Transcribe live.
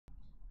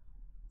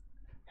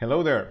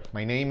Hello there,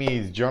 my name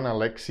is John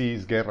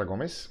Alexis Guerra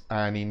Gomez,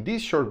 and in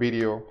this short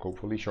video,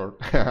 hopefully short,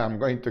 I'm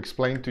going to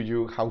explain to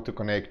you how to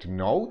connect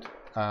Node,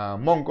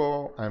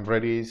 Mongo, and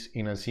Redis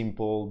in a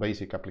simple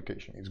basic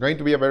application. It's going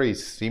to be a very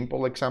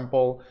simple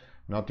example,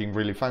 nothing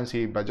really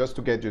fancy, but just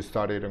to get you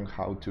started on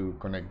how to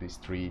connect these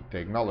three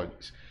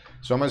technologies.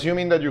 So I'm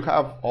assuming that you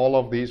have all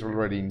of these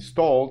already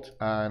installed,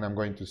 and I'm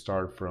going to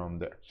start from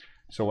there.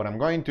 So what I'm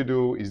going to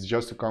do is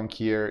just to come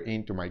here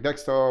into my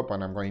desktop,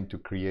 and I'm going to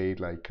create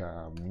like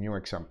a new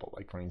example,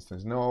 like for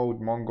instance, Node,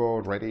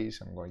 Mongo,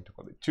 Redis. I'm going to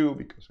call it 2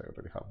 because I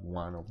already have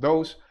one of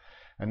those.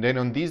 And then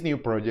on this new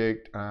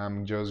project,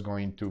 I'm just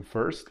going to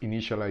first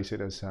initialize it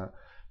as a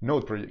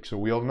Node project. So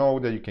we all know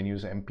that you can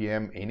use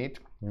npm init.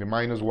 The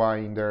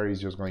 -y in there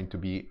is just going to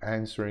be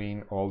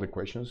answering all the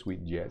questions with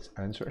yes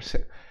answers.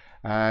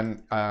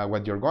 And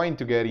what you're going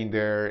to get in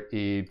there,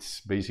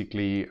 it's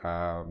basically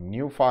a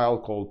new file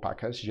called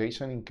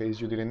package.json, in case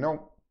you didn't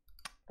know,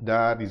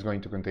 that is going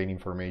to contain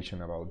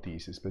information about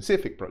this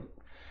specific project.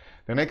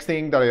 The next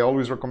thing that I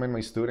always recommend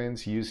my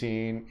students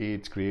using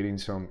is creating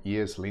some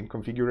ESLint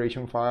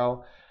configuration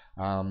file.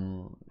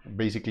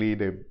 Basically,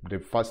 the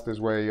fastest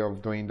way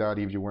of doing that,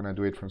 if you want to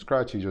do it from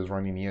scratch, is just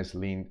running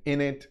ESLint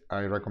init.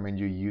 I recommend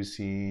you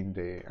using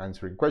the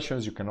answering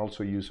questions. You can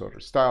also use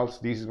other styles.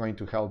 This is going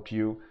to help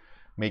you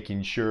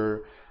making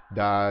sure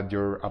that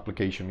your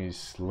application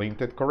is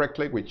linked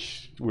correctly,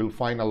 which will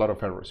find a lot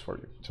of errors for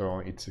you. So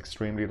it's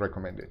extremely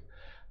recommended.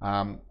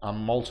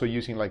 I'm also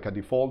using like a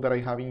default that I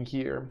have in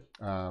here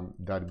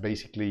that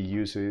basically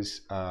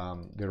uses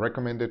the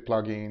recommended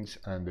plugins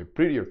and the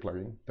prettier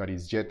plugin that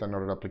is yet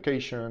another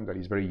application that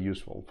is very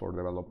useful for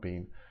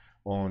developing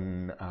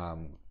on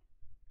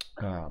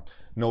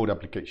Node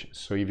applications.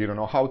 So if you don't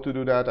know how to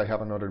do that, I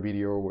have another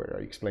video where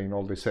I explain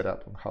all the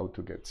setup on how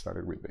to get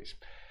started with this.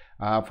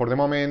 For the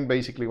moment,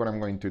 basically what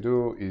I'm going to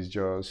do is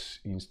just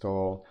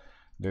install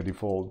the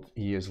default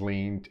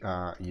ESLint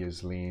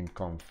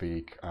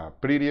config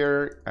prettier.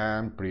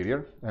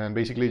 And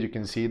basically you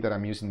can see that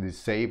I'm using the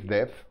save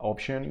dev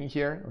option in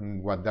here.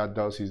 And what that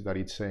does is that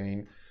it's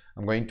saying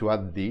I'm going to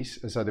add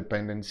this as a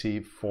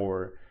dependency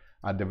for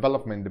a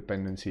development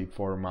dependency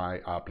for my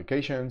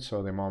application.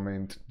 So the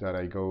moment that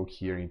I go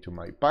here into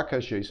my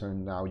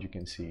package.json, now you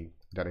can see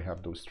that I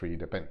have those three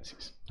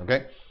dependencies,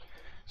 okay?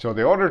 So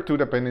the other two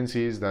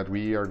dependencies that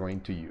we are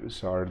going to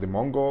use are the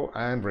Mongo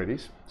and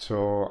Redis.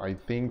 So I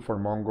think for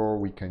Mongo,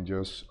 we can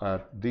just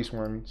add this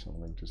one. So I'm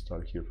going to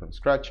start here from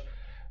scratch.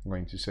 I'm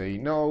going to say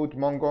node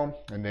Mongo,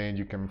 and then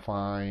you can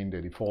find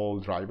the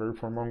default driver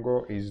for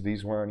Mongo is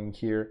this one in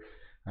here.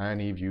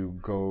 And if you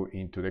go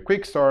into the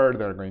quick start,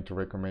 they're going to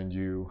recommend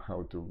you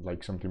how to,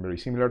 like something very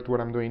similar to what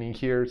I'm doing in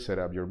here, set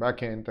up your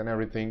backend and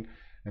everything,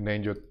 and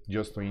then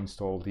just to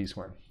install this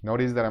one.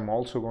 Notice that I'm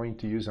also going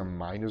to use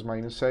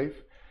a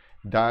save.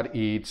 That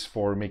is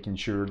for making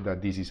sure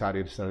that this is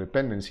added as a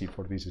dependency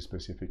for this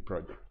specific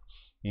project.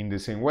 In the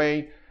same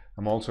way,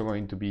 I'm also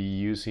going to be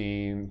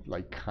using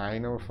like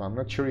I'm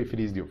not sure if it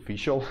is the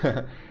official.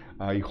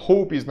 I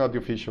hope it's not the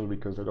official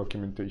because the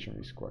documentation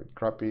is quite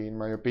crappy in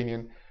my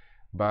opinion,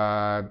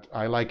 but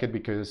I like it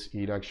because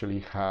it actually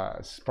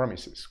has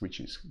promises, which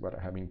is what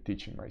I have been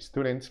teaching my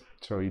students.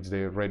 So it's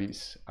the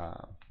Redis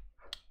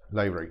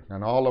library,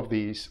 and all of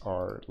these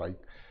are like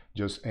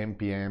just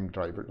npm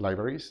driver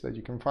libraries that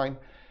you can find.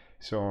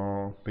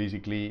 So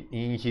basically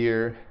in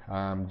here,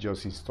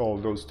 just install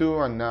those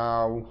two, and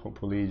now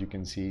hopefully you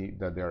can see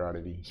that they're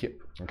already here,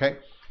 okay?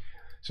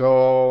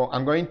 So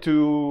I'm going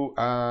to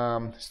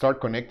start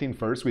connecting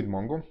first with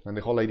Mongo, and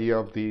the whole idea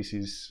of this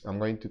is I'm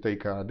going to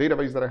take a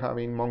database that I have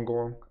in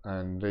Mongo,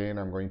 and then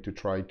I'm going to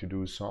try to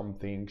do some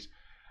things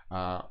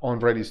on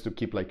Redis to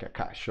keep like a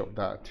cache of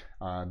that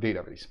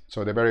database.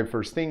 So the very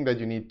first thing that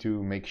you need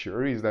to make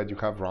sure is that you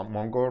have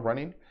Mongo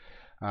running.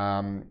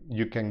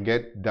 You can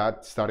get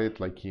that started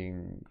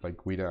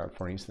with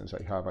for instance,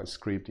 I have a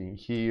script in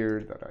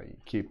here that I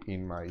keep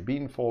in my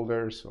bin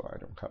folder, so I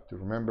don't have to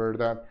remember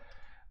that,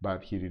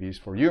 but here it is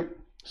for you.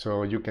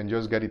 So you can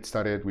just get it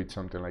started with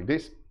something like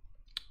this.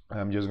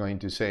 I'm just going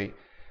to say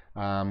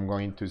I'm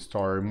going to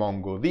start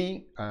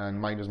MongoD and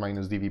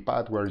 --db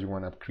path where you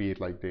want to create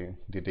like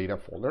the data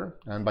folder.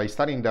 And by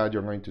starting that,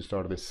 you're going to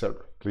start the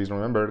server. Please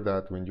remember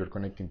that when you're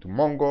connecting to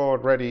Mongo,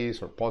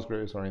 Redis, or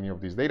Postgres, or any of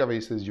these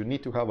databases, you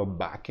need to have a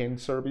backend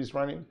service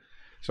running.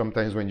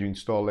 Sometimes when you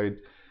install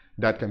it,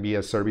 that can be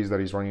a service that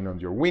is running on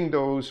your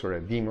Windows, or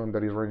a daemon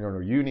that is running on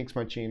a Unix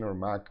machine or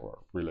Mac or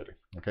related,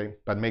 okay?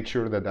 But make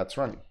sure that that's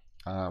running.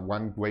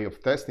 One way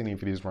of testing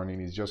if it is running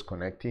is just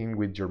connecting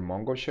with your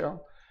Mongo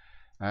shell.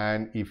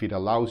 And if it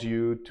allows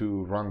you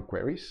to run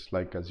queries,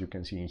 like as you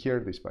can see in here,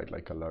 despite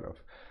like a lot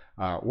of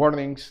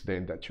warnings,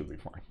 then that should be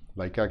fine.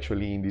 Like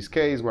actually in this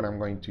case, what I'm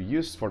going to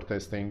use for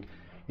testing,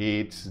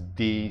 it's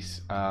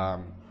this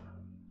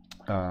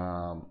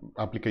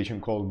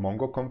application called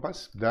Mongo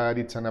Compass. That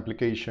it's an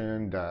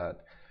application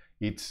that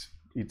it's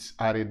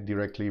added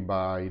directly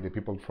by the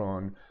people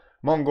from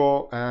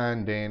Mongo,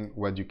 and then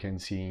what you can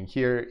see in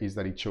here is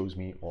that it shows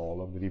me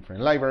all of the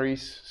different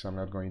libraries. So I'm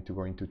not going to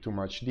go into too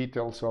much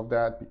details of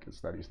that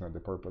because that is not the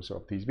purpose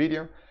of this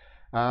video.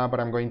 but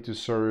I'm going to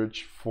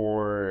search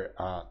for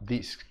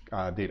this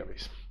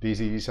database. This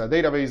is a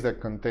database that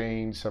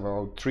contains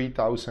about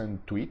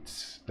 3,000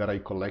 tweets that I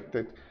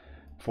collected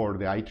for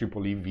the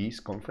IEEE Viz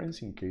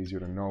conference. In case you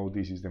don't know,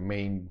 this is the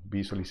main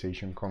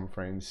visualization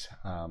conference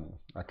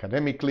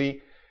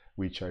academically,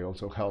 which I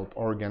also help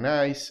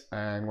organize.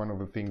 And one of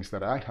the things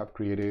that I have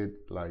created,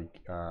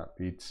 like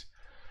it's,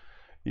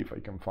 if I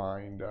can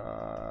find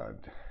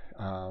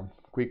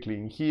quickly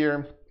in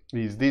here,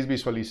 is this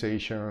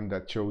visualization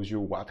that shows you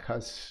what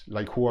has,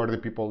 like who are the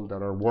people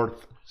that are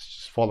worth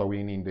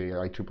following in the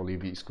IEEE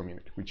Viz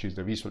community, which is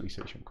the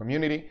visualization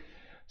community.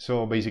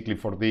 So basically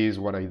for this,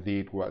 what I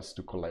did was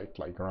to collect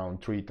like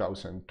around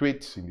 3,000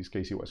 tweets. In this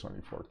case, it was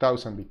only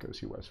 4,000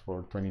 because it was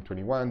for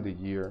 2021, the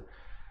year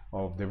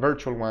of the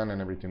virtual one,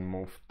 and everything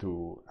moved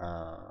to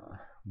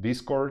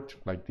Discord.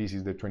 Like this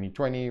is the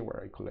 2020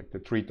 where I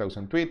collected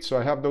 3,000 tweets. So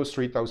I have those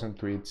 3,000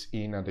 tweets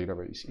in a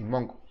database in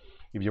Mongo.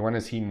 If you want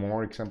to see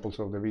more examples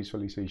of the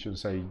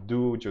visualizations I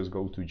do, just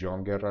go to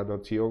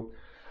johnguerra.co,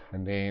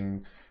 and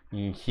then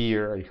in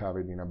here I have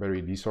it in a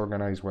very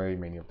disorganized way,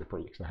 many of the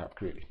projects I have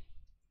created.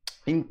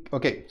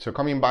 Okay, so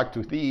coming back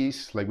to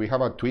this, like we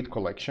have a tweet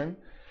collection,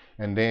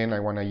 and then I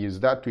want to use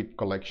that tweet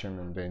collection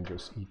and then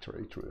just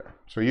iterate through that.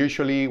 So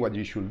usually what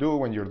you should do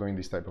when you're doing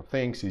this type of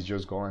things is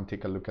just go and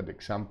take a look at the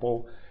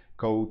example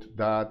code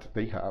that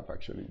they have.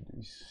 Actually,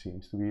 this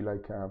seems to be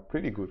like a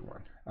pretty good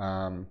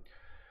one.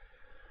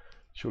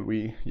 Should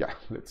we? Yeah,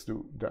 let's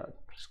do that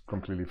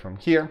completely from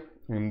here.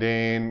 And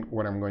then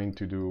what I'm going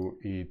to do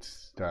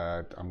is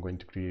that I'm going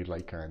to create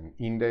like an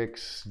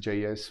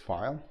index.js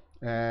file,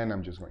 and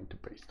I'm just going to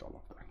paste all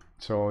of that.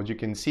 So you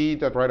can see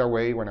that right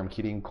away when I'm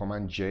hitting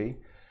Command J,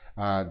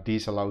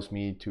 this allows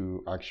me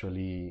to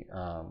actually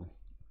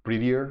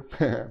preview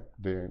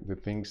the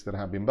things that I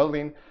have been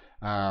building,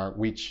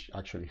 which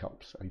actually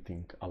helps, I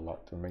think, a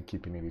lot in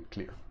keeping it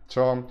clear.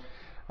 So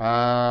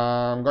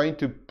I'm going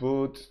to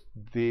put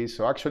this,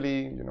 so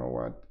actually, you know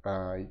what,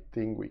 I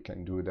think we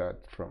can do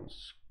that from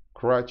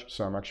scratch.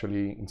 So I'm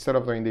actually, instead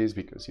of doing this,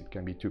 because it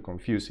can be too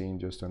confusing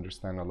just to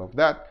understand all of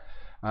that,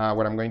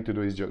 what I'm going to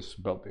do is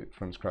just build it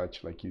from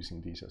scratch, like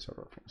using this as a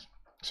reference.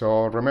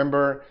 So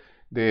remember,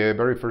 the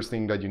very first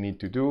thing that you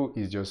need to do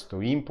is just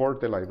to import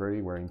the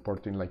library. We're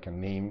importing like a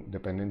name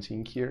dependency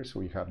in here. So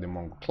we have the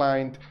Mongo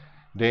client.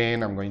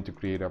 Then I'm going to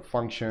create a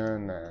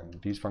function,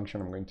 and this function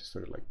I'm going to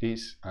start like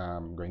this.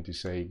 I'm going to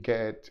say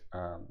get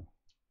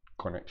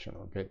connection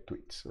or get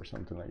tweets or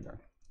something like that.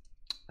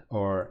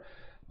 Or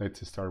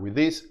let's start with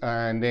this.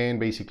 And then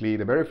basically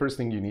the very first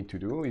thing you need to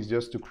do is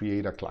just to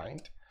create a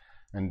client.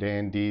 And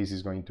then this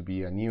is going to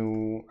be a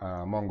new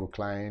Mongo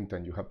client,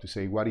 and you have to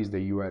say what is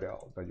the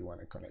URL that you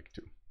want to connect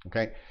to.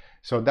 Okay,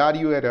 so that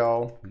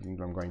URL,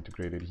 I'm going to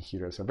create it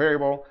here as a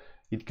variable.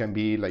 It can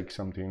be like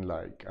something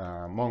like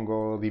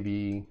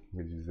MongoDB,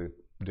 which is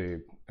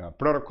the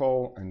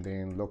protocol, and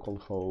then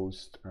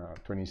localhost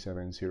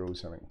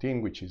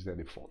 27017, which is the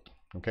default.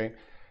 Okay,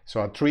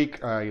 so a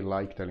trick I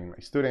like telling my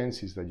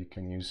students is that you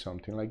can use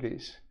something like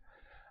this.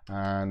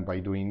 And by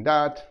doing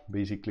that,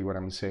 basically what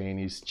I'm saying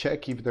is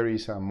check if there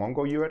is a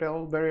Mongo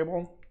URL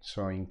variable.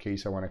 So in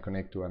case I want to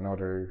connect to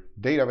another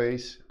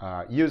database,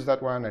 use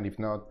that one, and if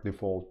not,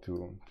 default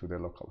to the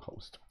local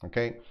host.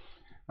 Okay.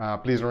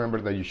 Please remember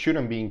that you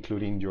shouldn't be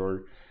including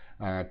your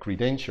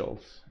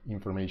credentials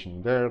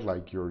information there,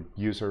 like your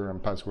user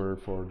and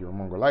password for your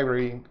Mongo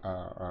library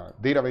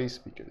database,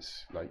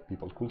 because like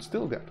people could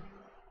steal that.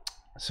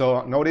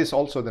 So notice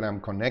also that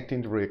I'm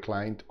connecting to the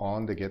client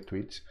on the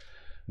getTweets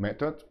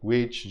method,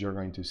 which you're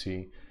going to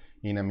see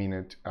in a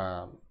minute.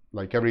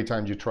 Like every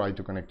time you try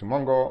to connect to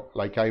Mongo,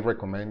 like I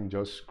recommend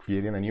just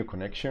creating a new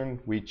connection,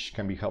 which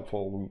can be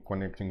helpful when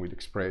connecting with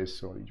Express,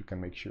 so you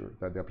can make sure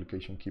that the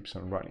application keeps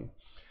on running.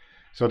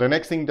 So the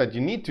next thing that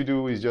you need to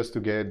do is just to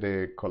get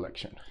the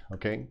collection.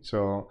 Okay,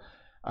 so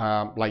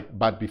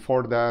but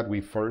before that,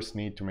 we first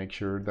need to make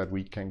sure that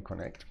we can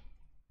connect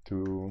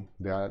to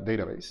the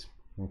database.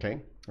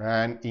 Okay,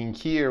 and in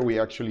here we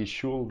actually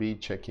should be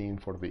checking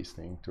for this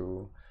thing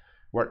to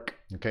work.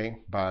 Okay,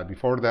 but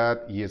before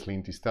that,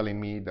 ESLint is telling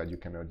me that you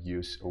cannot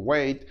use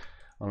await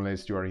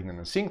unless you are in an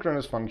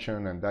asynchronous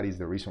function, and that is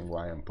the reason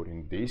why I'm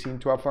putting this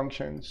into a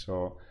function.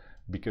 So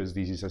because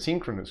this is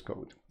asynchronous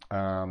code.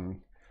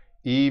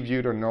 If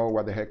you don't know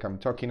what the heck I'm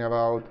talking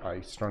about, I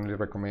strongly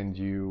recommend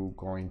you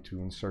going to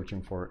and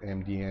searching for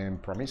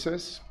MDM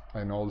promises,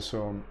 and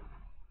also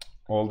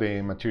all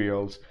the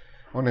materials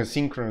on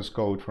asynchronous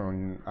code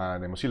from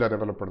the Mozilla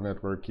Developer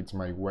Network. It's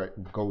my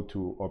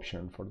go-to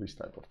option for this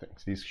type of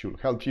things. This should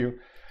help you.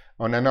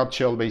 On a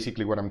nutshell,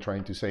 basically what I'm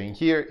trying to say in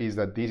here is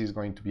that this is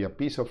going to be a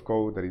piece of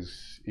code that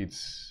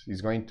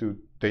is going to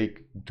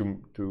take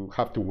to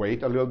have to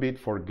wait a little bit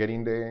for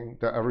getting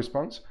a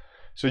response.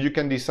 So you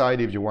can decide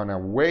if you want to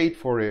wait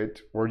for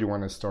it or you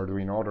want to start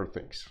doing other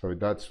things. So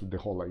that's the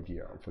whole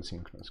idea of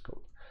asynchronous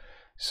code.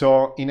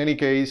 So in any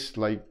case,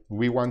 like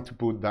we want to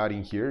put that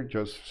in here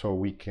just so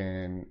we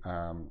can,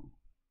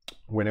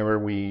 whenever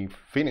we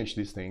finish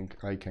this thing,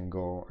 I can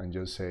go and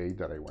just say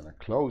that I want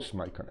to close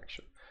my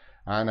connection.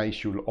 and I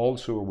should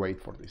also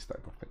wait for this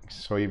type of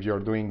things. So if you're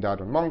doing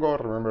that on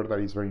Mongo, remember that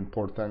it's very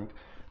important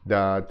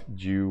that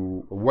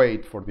you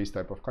wait for this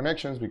type of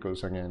connections,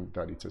 because again,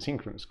 that it's a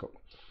synchronous code.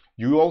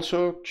 You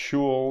also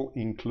should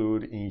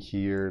include in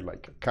here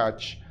like a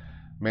catch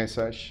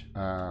message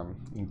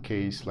in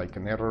case like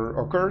an error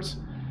occurs.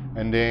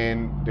 And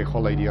then the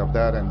whole idea of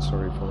that, and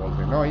sorry for all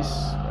the noise,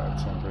 but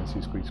San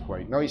Francisco is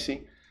quite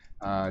noisy.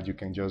 You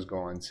can just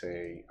go and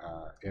say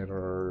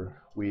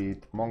error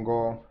with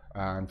Mongo,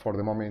 and for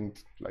the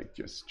moment, like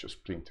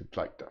just print it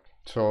like that.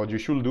 So you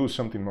should do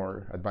something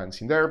more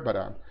advanced in there, but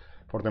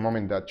for the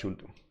moment that should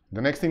do.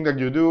 The next thing that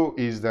you do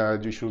is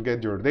that you should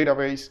get your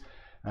database,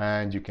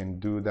 and you can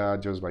do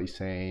that just by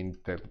saying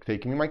that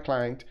take me my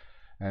client,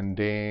 and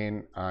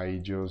then I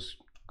just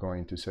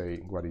going to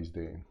say what is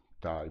the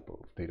type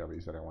of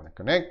database that I want to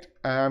connect,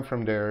 and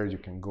from there you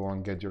can go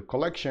and get your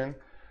collection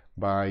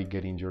by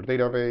getting your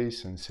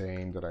database and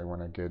saying that I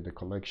want to get the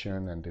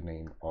collection and the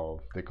name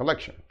of the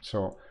collection.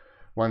 So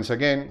once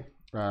again,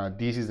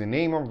 this is the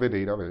name of the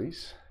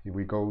database. If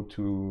we go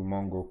to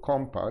Mongo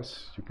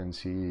Compass, you can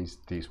see is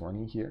this one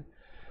in here,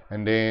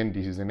 and then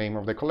this is the name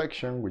of the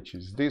collection, which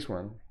is this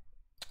one,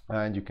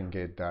 and you can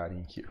get that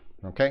in here.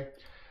 Okay,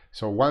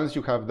 so once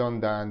you have done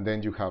that,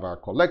 then you have a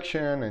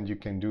collection, and you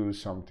can do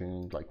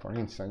something like, for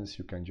instance,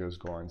 you can just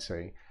go and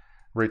say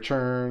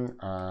return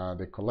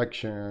the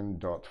collection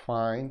dot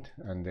find,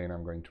 and then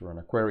I'm going to run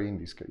a query. In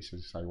this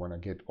case, I want to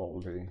get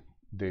all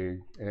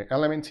the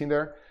elements in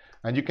there,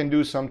 and you can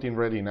do something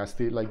really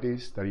nasty like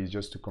this, that is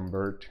just to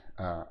convert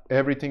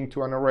everything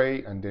to an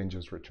array and then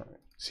just return it.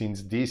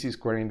 Since this is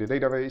querying the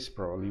database,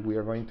 probably we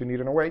are going to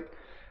need an array,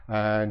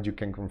 and you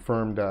can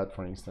confirm that,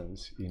 for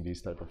instance, in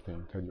this type of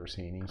thing that you're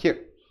seeing in here.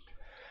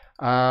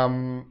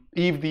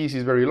 If this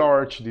is very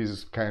large,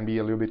 this can be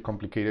a little bit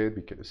complicated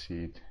because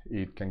it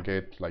can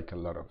get like a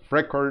lot of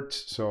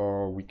records.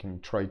 So we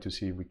can try to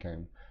see if we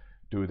can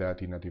do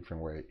that in a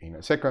different way in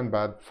a second.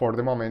 But for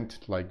the moment,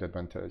 like, the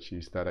advantage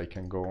is that I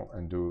can go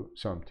and do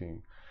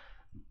something.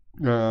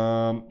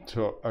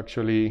 So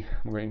actually,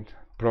 I'm going to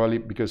probably,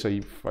 because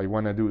if I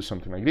want to do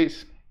something like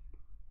this,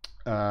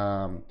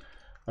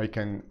 I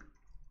can,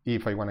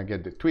 if I want to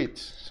get the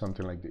tweets,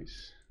 something like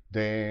this,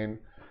 then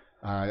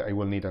I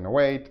will need an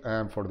await,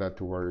 and for that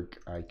to work,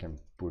 I can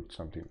put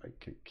something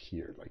like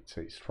here, like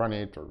says run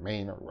it or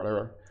main or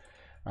whatever,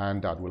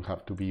 and that will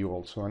have to be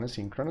also an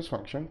asynchronous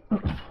function.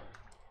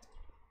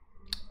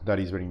 That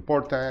is very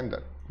important,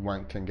 that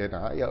one can get,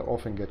 I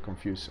often get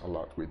confused a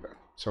lot with that.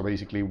 So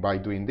basically by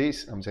doing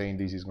this, I'm saying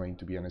this is going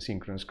to be an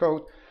asynchronous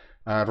code,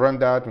 run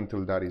that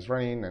until that is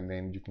running, and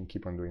then you can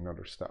keep on doing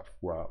other stuff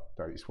while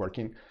that is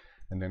working.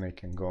 And then I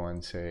can go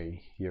and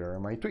say, here are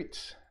my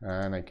tweets,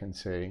 and I can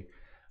say,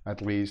 at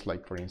least,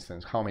 like, for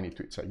instance, how many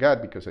tweets I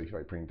got, because if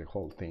I print the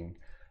whole thing,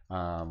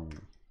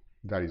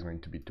 that is going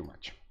to be too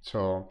much.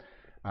 So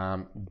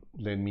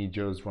let me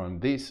just run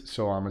this.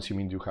 So I'm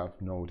assuming you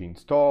have Node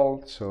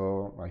installed.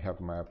 So I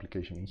have my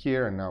application in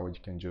here, and now you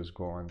can just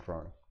go and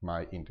run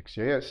my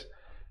index.js,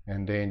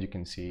 and then you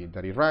can see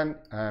that it ran,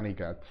 and it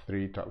got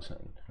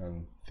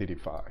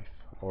 3,035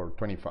 or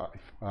 25,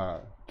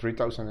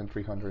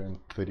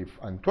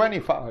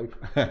 3,325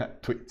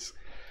 tweets.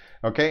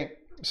 Okay.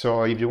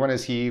 So if you want to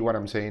see what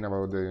I'm saying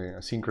about the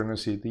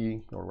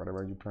synchronicity, or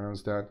whatever you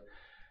pronounce that,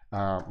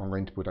 I'm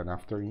going to put an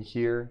after in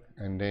here,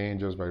 and then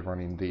just by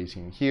running this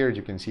in here,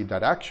 you can see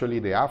that actually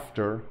the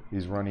after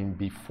is running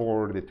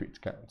before the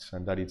tweet counts,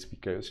 and that is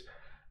because,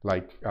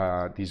 like,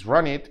 this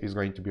run it is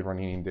going to be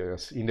running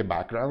in the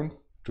background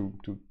to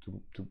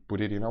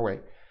put it in a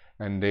way,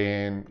 and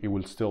then it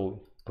will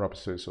still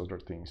process other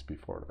things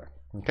before that.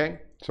 Okay,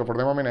 so for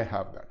the moment I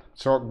have that.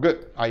 So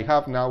good, I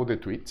have now the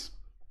tweets,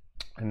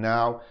 and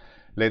now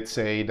let's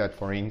say that,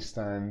 for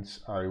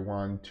instance, I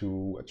want to,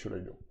 what should I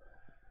do?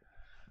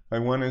 I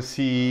want to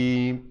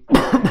see,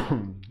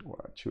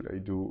 what should I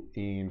do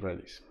in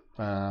Redis?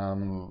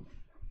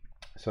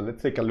 So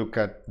let's take a look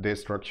at the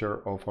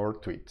structure of our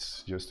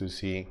tweets, just to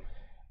see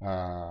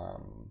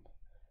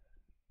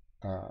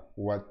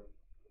what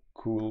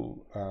could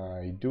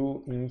I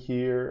do in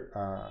here.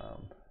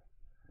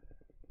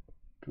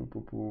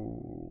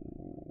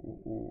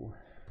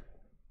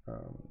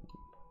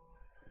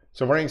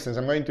 So for instance,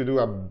 I'm going to do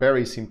a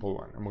very simple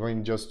one. I'm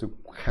going just to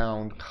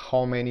count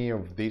how many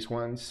of these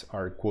ones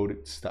are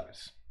quoted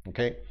status.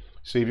 Okay,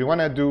 so if you want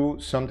to do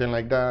something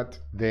like that,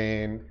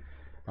 then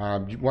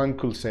one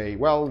could say,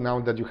 well, now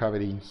that you have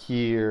it in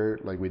here,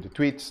 like with the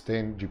tweets,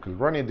 then you could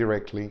run it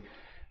directly.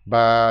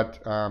 But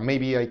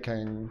maybe I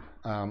can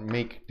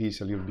make this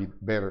a little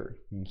bit better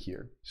in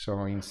here.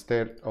 So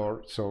instead,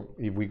 so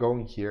if we go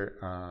in here,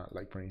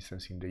 like for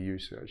instance in the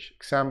usage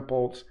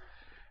examples,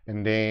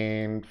 and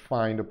then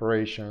find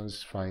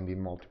operations,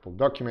 finding multiple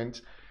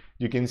documents,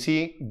 you can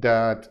see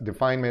that the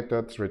find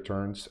method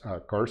returns a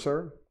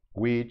cursor,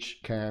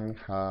 which can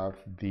have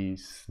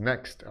this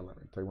next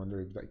element. I wonder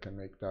if I can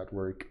make that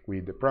work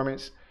with the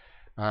promise.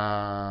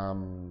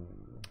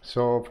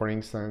 So for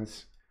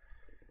instance,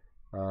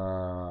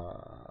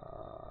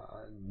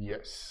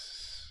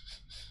 yes,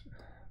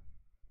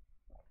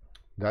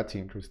 That's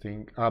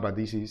interesting. But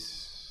this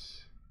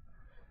is,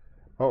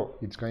 oh,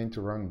 it's going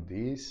to run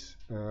this.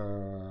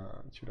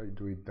 Should I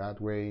do it that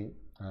way?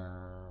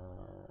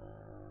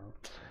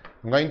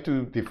 I'm going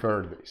to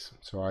defer this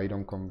so I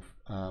don't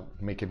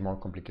make it more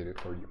complicated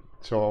for you.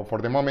 So for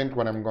the moment,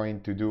 what I'm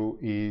going to do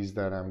is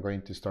that I'm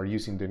going to start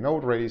using the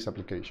Node Redis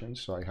application.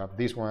 So I have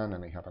this one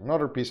and I have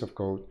another piece of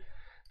code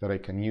that I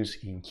can use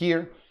in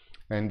here.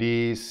 And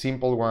this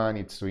simple one,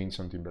 it's doing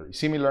something very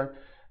similar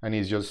and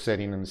it's just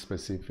setting a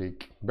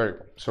specific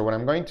variable. So what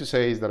I'm going to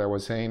say is that I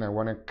was saying I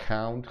want to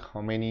count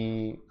how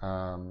many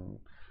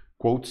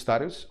quote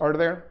status are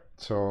there.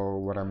 So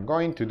what I'm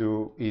going to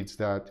do is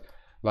that,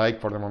 like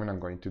for the moment, I'm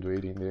going to do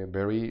it in the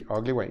very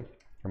ugly way.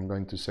 I'm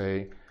going to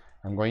say,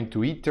 I'm going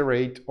to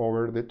iterate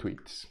over the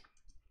tweets.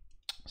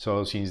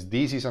 So since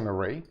this is an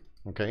array,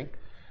 okay,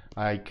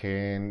 I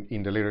can,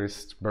 in the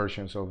latest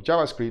versions of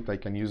JavaScript, I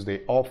can use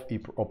the of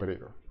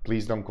operator.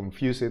 Please don't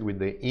confuse it with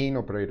the in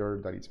operator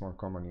that is more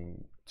common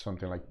in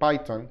something like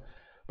Python,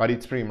 but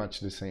it's pretty much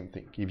the same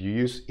thing. If you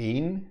use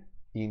in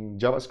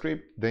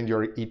JavaScript, then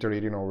you're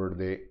iterating over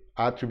the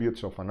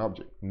attributes of an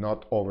object,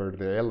 not over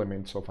the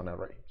elements of an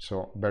array.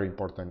 So very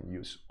important,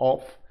 use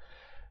of.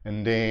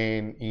 And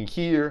then in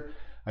here,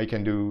 I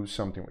can do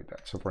something with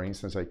that. So for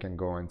instance, I can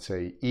go and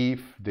say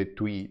if the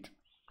tweet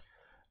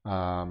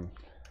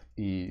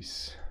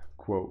is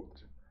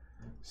quote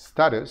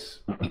status,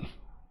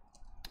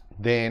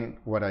 then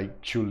what I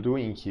should do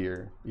in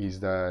here is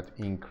that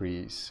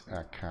increase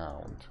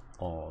account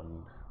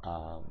on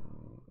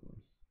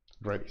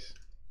Redis,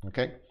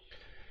 okay?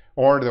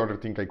 Or the other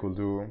thing I could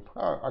do,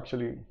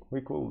 actually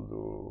we could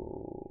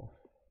do,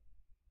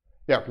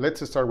 yeah,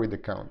 let's start with the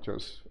count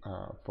just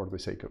for the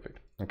sake of it,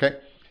 okay?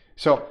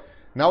 So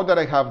now that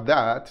I have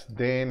that,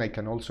 then I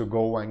can also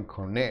go and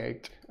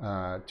connect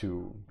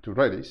to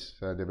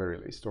Redis at the very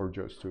least, or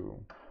just to,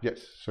 yes.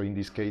 So in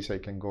this case, I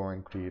can go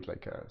and create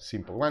like a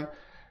simple one.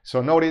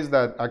 So notice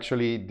that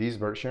actually this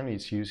version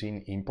is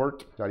using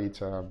import. That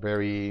it's a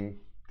very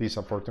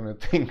disappointed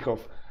thing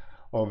of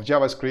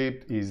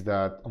JavaScript is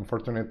that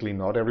unfortunately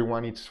not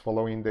everyone is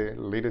following the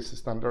latest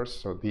standards.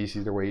 So this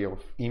is the way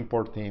of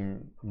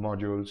importing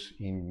modules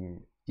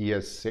in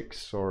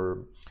ES6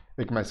 or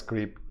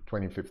ECMAScript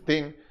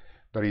 2015.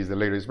 That is the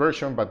latest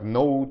version, but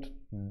Node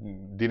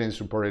didn't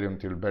support it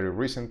until very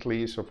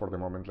recently. So for the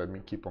moment, let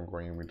me keep on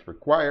going with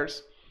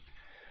requires.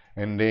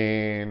 And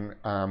then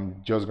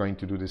I'm just going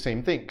to do the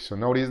same thing. So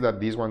notice that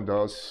this one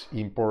does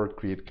import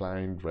create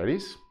client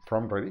Redis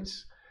from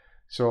Redis.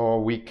 So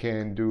we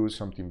can do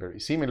something very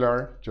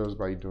similar just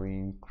by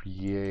doing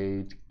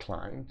create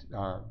client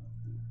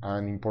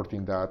and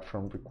importing that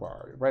from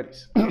require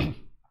Redis.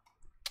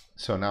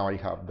 So now I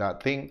have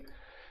that thing.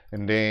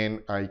 And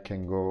then I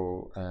can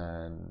go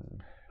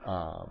and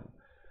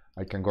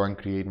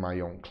create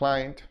my own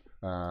client,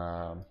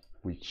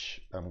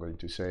 which I'm going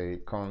to say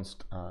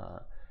const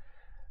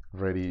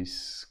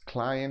Redis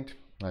client,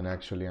 and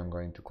actually I'm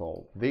going to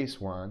call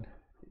this one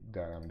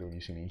that I'm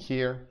using in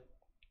here.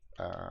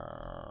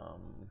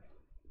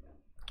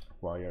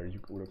 Why are you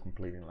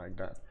completing like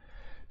that?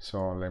 So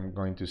I'm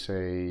going to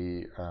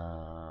say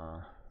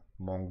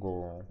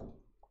Mongo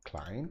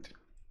client,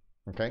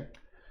 okay?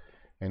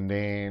 And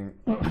then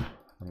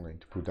I'm going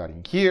to put that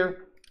in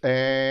here,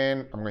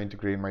 and I'm going to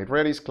create my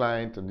Redis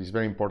client, and it's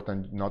very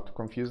important not to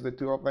confuse the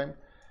two of them.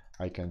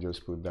 I can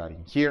just put that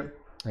in here,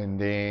 and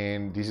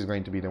then this is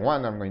going to be the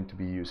one I'm going to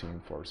be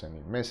using for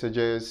sending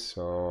messages.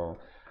 So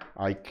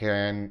I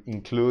can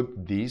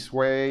include this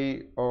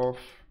way of,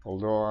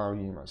 although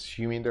I'm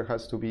assuming there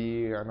has to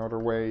be another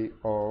way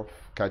of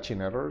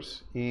catching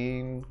errors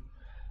in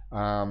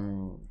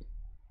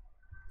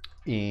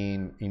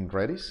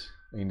Redis,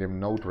 in the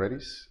Node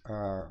Redis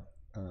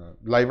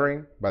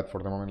library, but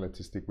for the moment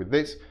let's stick with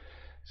this.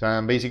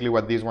 So basically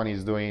what this one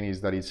is doing is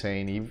that it's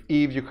saying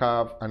if you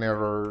have an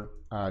error,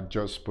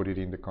 just put it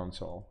in the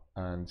console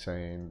and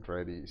saying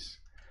Redis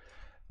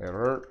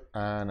error,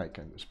 and I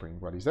can just print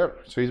what is there.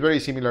 So it's very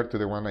similar to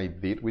the one I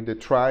did with the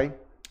try,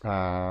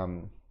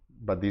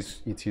 but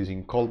it's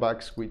using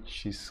callbacks,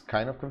 which is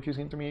kind of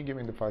confusing to me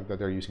given the fact that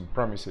they're using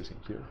promises in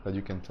here that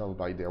you can tell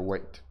by the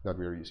await that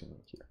we're using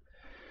in here.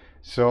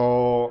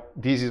 So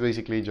this is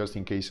basically just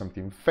in case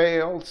something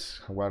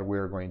fails, what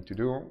we're going to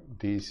do.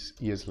 This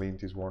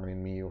ESLint is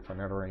warning me of an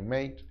error I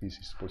made. This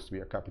is supposed to be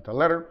a capital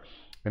letter.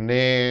 And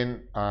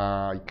then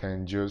I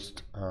can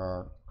just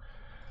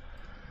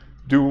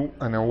do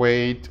an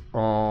await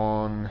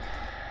on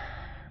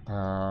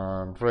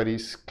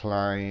Redis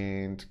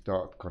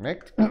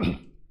client.connect.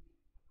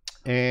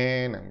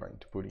 And I'm going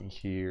to put in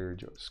here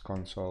just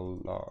console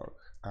log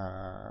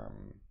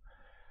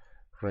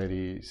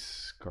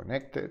Redis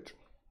connected.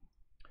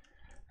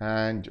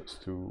 And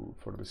just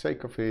for the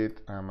sake of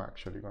it, I'm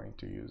actually going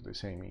to use the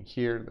same in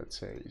here that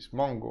says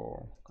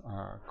Mongo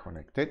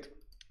connected.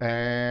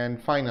 And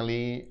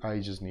finally, I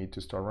just need to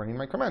start running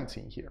my commands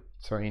in here.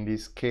 So in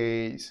this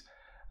case,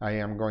 I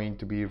am going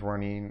to be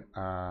running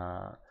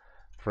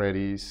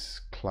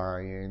Redis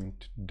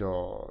client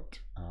dot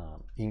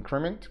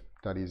increment.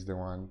 That is the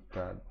one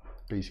that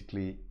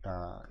basically,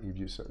 if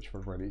you search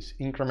for Redis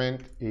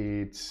increment,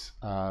 it's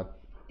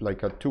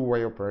like a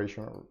two-way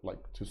operation, or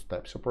like two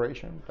steps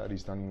operation that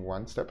is done in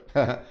one step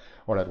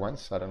or at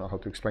once. I don't know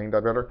how to explain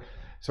that better.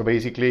 So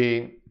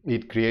basically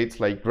it creates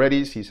like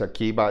Redis is a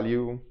key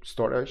value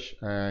storage,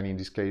 and in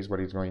this case what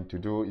it's going to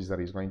do is that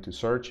it's going to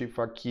search if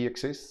a key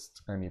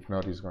exists, and if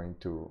not, it's going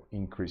to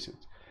increase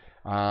it.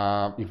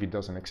 If it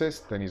doesn't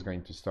exist, then it's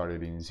going to start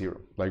it in 0.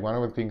 Like, one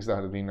of the things that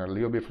has been a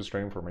little bit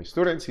frustrating for my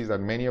students is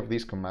that many of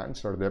these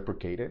commands are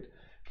deprecated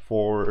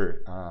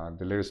for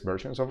the latest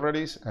versions of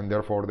Redis, and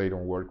therefore they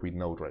don't work with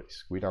Node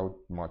Redis without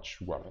much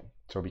warning.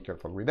 So be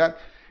careful with that.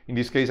 In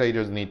this case, I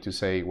just need to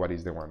say what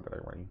is the one that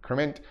I want to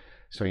increment.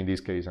 So in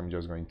this case, I'm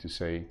just going to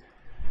say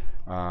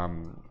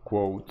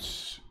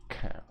quotes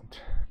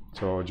count.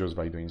 So just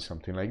by doing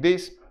something like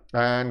this.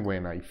 And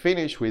when I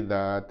finish with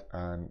that,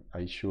 and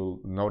I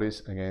should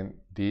notice again,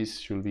 this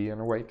should be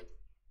an await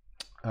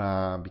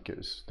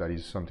because that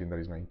is something that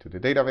is going to the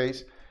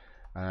database.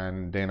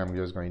 And then I'm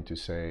just going to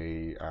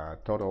say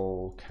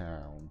total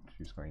count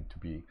is going to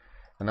be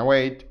an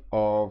await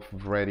of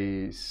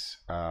Redis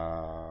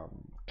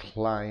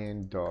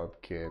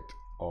client.get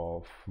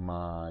of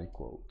my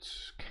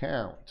quotes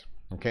count.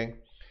 Okay.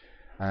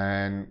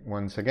 And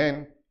once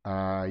again,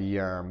 I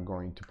am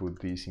going to put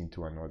this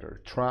into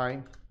another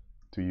try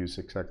to use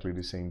exactly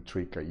the same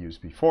trick I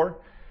used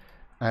before,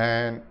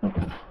 and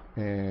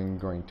I'm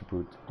going to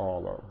put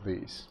all of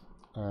this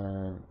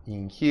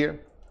in here.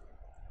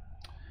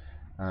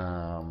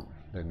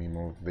 Let me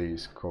move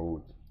this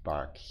code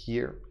back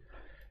here,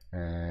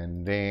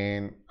 and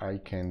then I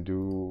can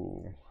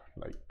do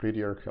like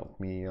Prettier help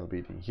me a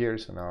bit in here.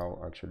 So now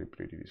actually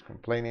Prettier is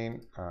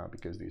complaining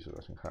because this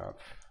doesn't have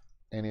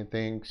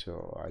anything,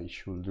 so I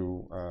should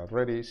do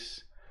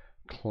Redis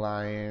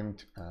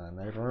client, and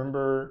I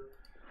remember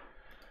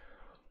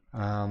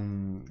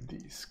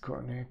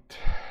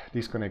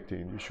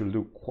disconnecting, you should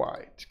do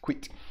quit.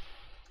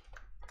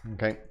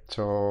 Okay,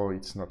 so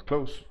it's not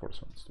closed for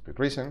some stupid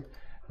reason,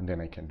 and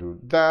then I can do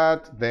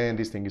that. Then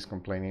this thing is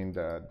complaining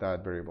that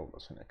that variable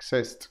doesn't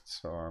exist,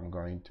 so I'm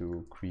going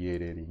to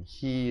create it in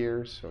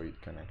here so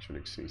it can actually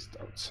exist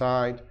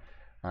outside.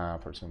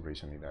 For some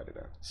reason it added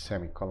a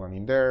semicolon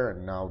in there,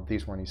 and now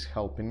this one is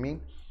helping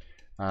me,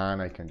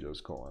 and I can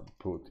just go and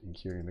put in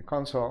here in the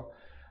console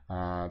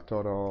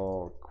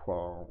total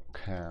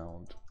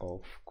count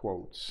of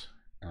quotes,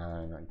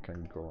 and I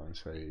can go and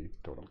say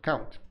total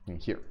count in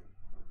here.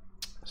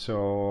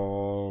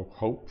 So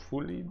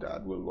hopefully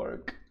that will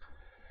work.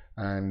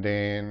 And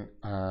then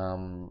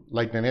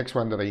like the next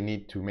one that I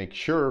need to make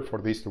sure for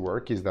this to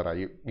work is that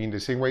in the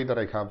same way that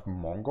I have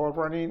Mongo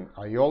running,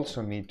 I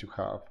also need to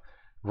have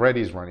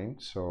Redis running.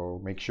 So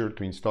make sure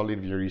to install it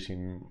if you're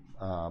using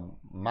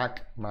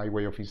Mac. My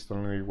way of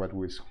installing it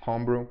was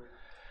Homebrew.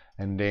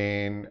 And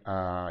then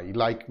I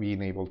like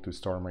being able to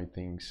store my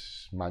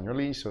things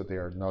manually so they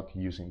are not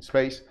using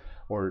space,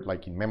 or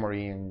like in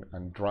memory and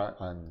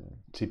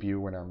CPU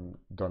when I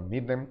don't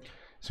need them.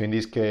 So in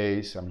this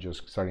case, I'm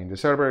just starting the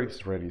server,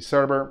 it's Redis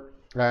server.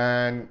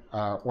 And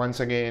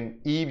once again,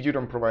 if you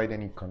don't provide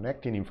any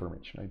connecting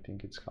information, I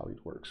think it's how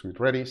it works with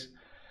Redis,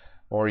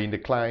 or in the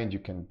client, you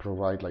can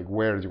provide like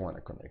where you want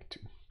to connect to.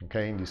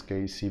 Okay, in this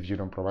case, if you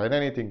don't provide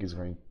anything, it's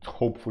going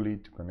hopefully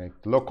to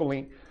connect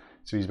locally.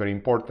 So it's very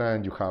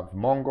important. You have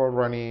Mongo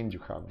running, you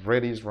have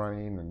Redis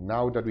running, and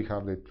now that we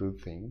have the two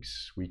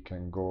things, we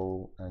can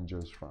go and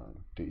just run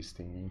this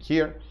thing in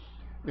here.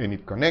 Then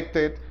it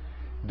connected,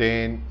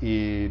 then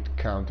it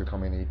counted how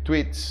many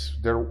tweets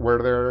there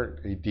were there.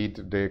 It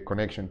did the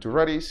connection to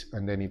Redis,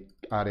 and then it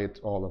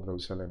added all of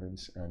those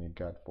elements, and it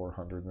got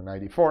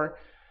 494.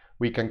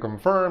 We can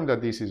confirm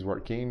that this is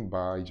working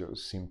by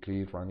just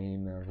simply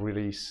running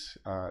Redis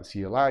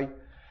CLI.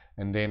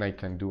 And then I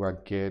can do a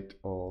get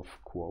of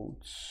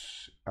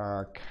quotes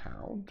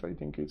count, I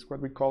think it's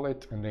what we call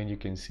it. And then you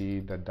can see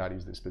that that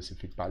is the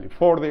specific value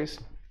for this.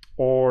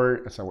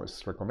 Or as I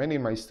was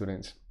recommending my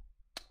students,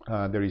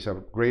 there is a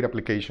great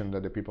application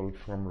that the people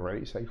from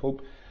Redis, I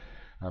hope,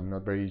 I'm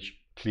not very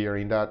clear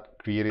in that,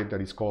 created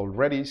that is called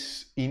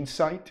Redis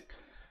Insight.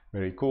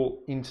 Very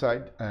cool,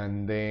 Insight.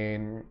 And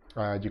then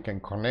you can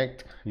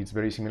connect. It's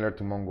very similar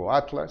to Mongo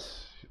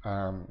Atlas.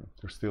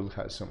 There still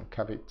has some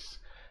caveats,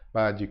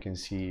 but you can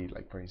see,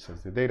 like for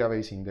instance, the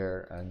database in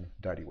there, and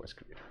that it was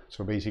created.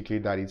 So basically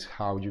that is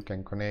how you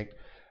can connect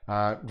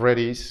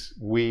Redis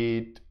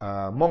with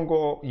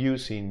Mongo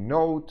using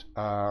Node.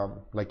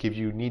 Like if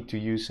you need to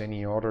use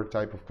any other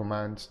type of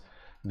commands,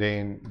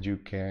 then you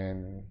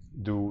can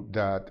do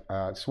that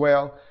as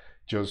well.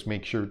 Just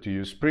make sure to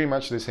use pretty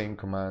much the same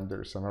command.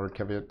 There's another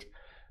caveat,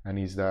 and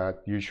is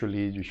that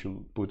usually you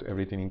should put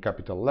everything in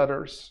capital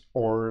letters,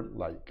 or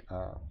like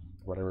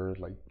whatever,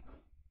 like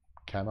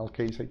camel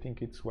case, I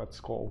think it's what's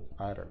called,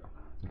 I don't know.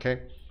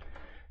 Okay,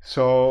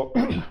 so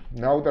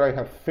now that I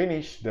have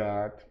finished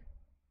that,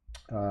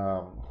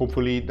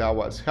 hopefully that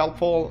was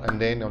helpful.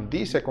 And then on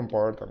this second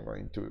part, I'm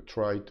going to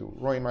try to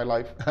ruin my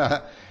life.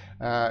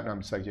 And I'm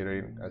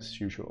exaggerating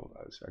as usual,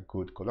 as a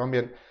good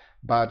Colombian.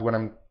 But what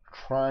I'm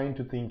trying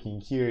to think in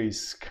here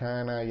is,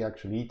 can I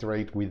actually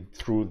iterate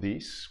through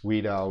this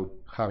without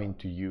having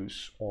to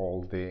use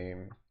all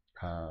the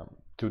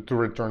to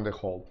return the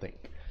whole thing?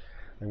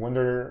 I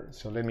wonder.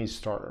 So let me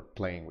start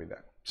playing with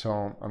that.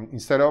 So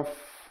instead of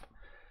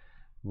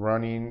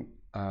running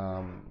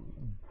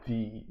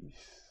these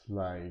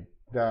like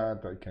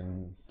that,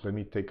 let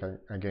me take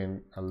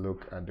again a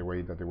look at the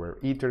way that they were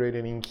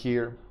iterated in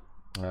here.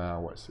 I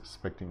was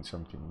expecting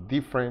something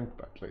different,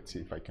 but let's see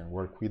if I can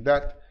work with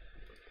that.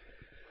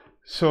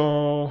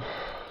 So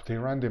they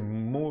run the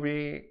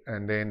movie,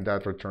 and then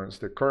that returns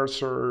the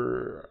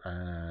cursor,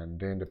 and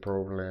then the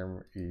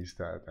problem is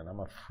that, and I'm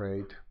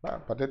afraid,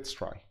 but let's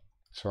try.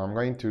 So I'm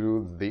going to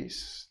do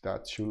this.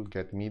 That should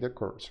get me the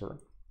cursor.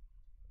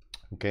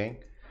 Okay.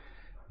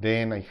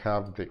 Then I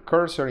have the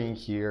cursor in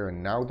here,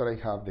 and now that I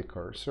have the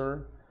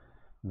cursor,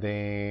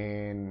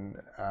 then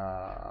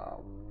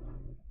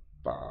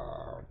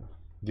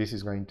this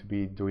is going to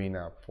be doing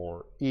a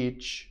for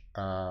each.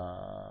 I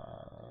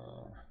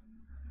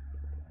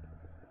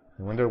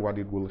wonder what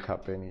it will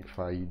happen if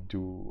I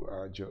do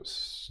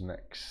just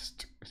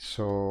next.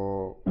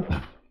 So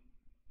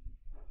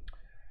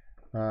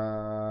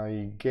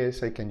I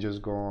guess I can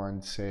just go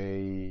and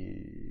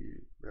say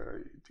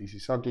this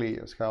is ugly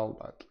as hell,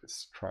 but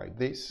let's try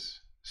this.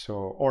 So,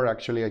 or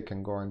actually I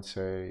can go and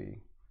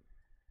say,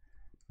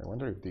 I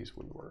wonder if this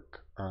will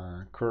work.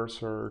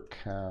 Cursor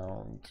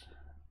count,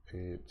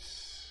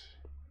 it's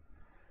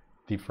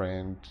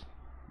different,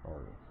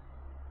 or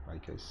I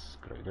guess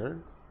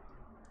greater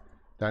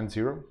than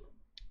 0.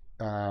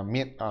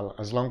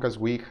 As long as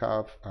we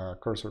have a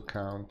cursor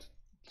count,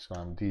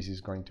 so this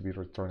is going to be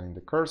returning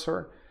the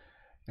cursor.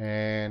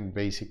 And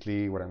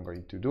basically what I'm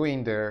going to do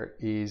in there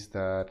is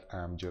that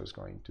I'm just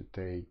going to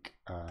take,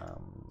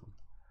 I'm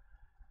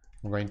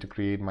going to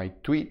create my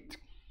tweet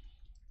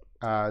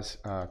as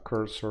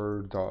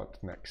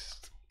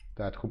cursor.next.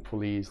 That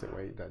hopefully is the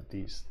way that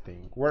this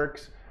thing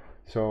works.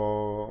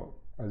 So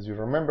as you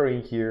remember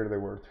in here, they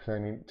were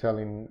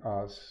telling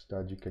us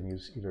that you can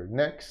use either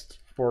next,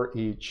 for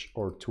each,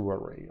 or to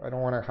array. I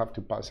don't want to have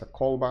to pass a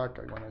callback.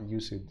 I want to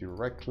use it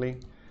directly.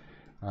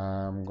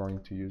 I'm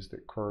going to use the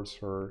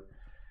cursor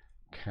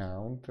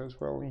count as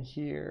well in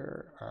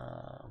here,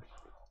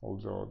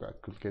 although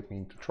that could get me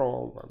into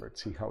trouble, but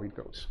let's see how it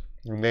goes.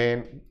 And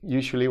then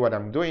usually what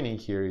I'm doing in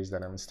here is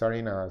that I'm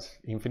starting as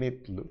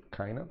infinite loop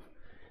kind of,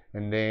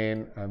 and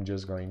then I'm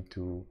just going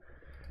to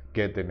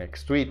get the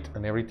next tweet,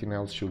 and everything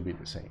else should be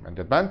the same. And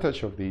the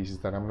advantage of this is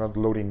that I'm not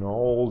loading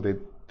all the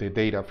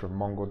data from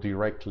Mongo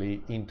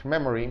directly into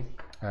memory,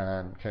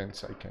 and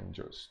hence I can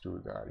just do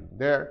that in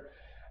there.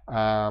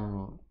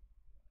 And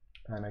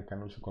I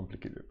can also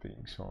complicate the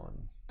things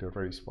on the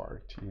Redis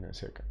part in a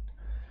second.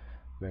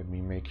 Let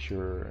me make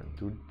sure,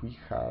 do we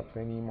have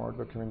any more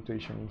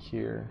documentation in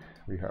here?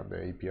 We have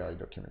the API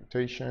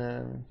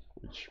documentation,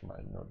 which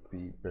might not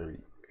be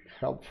very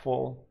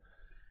helpful.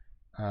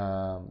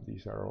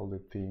 These are all the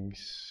things.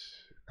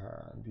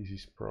 This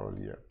is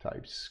probably a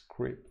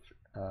TypeScript.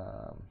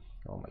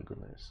 Oh my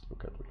goodness,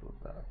 look at all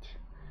of that.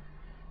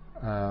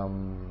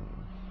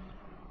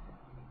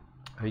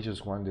 I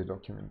just want the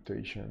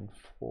documentation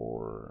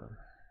for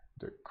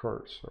the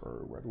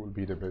cursor. What will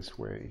be the best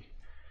way?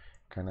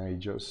 Can I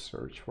just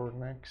search for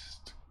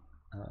next?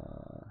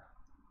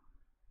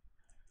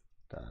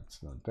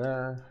 That's not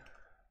there.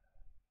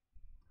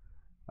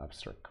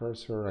 Abstract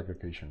cursor,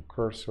 aggregation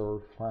cursor,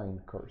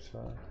 find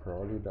cursor.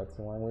 Probably that's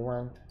the one we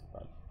want,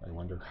 but I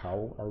wonder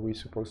how are we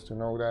supposed to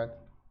know that?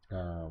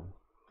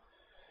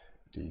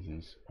 This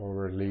is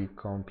overly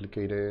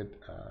complicated.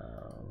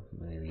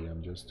 Maybe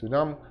I'm just too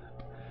dumb.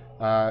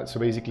 So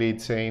basically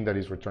it's saying that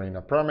it's returning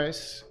a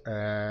promise,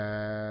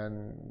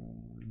 and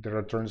the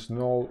returns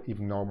null if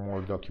no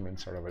more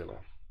documents are available.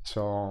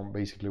 So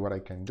basically what I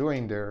can do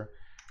in there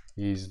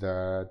is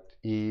that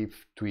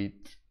if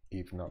tweet,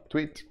 if not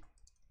tweet,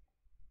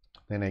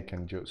 then I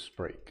can just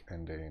break,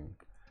 and then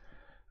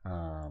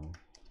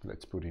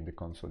let's put in the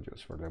console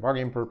just for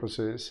debugging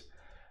purposes.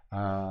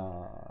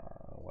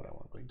 What am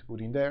I going to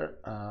put in there?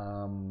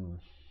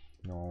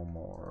 No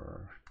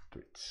more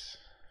tweets.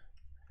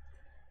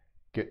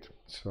 Good.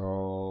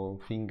 So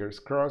fingers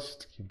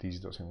crossed. If this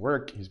doesn't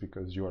work, it's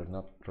because you are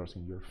not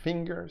crossing your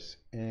fingers.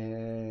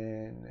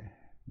 And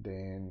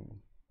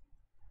then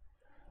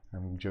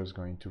I'm just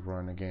going to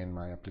run again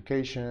my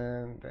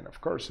application. Then of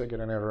course I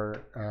get an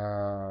error.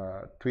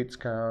 Tweets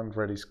count,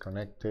 Redis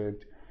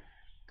connected.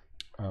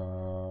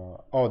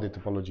 Oh, the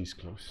topology is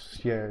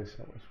closed. Yes,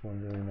 I was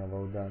wondering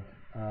about that.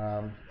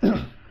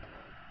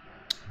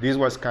 This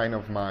was kind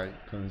of my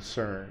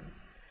concern,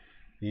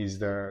 is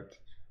that,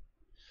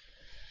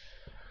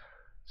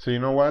 so you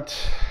know what,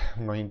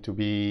 I'm going to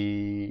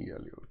be a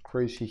little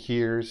crazy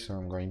here, so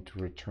I'm going to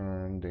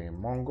return the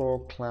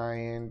Mongo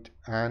client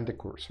and the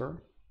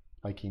cursor,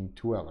 like in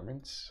 2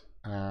 elements,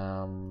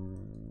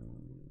 and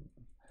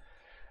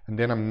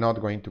then I'm not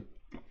going to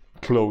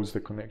close the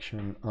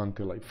connection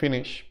until I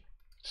finish.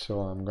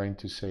 So I'm going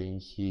to say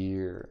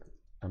here,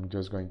 I'm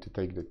just going to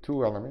take the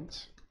 2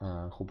 elements.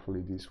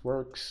 Hopefully this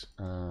works.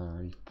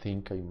 I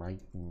think I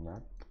might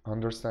not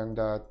understand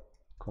that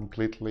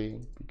completely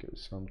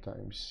because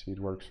sometimes it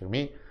works for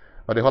me.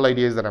 But the whole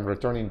idea is that I'm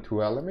returning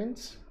 2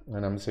 elements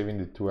and I'm saving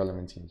the 2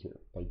 elements in here.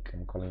 Like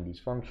I'm calling this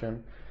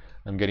function,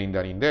 I'm getting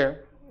that in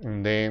there.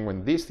 And then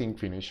when this thing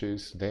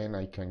finishes, then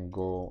I can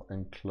go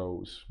and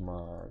close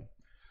my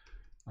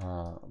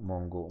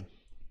Mongo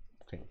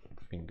thing.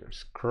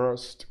 Fingers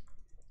crossed.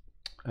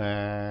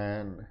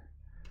 And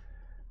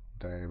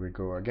there we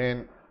go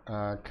again.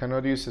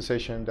 Cannot use a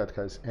session that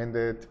has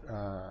ended.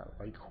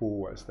 Like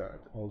who was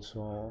that?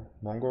 Also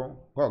Mongo.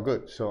 Well,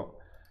 good. So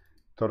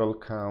total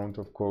count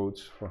of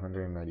quotes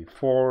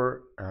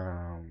 494.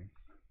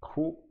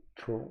 Who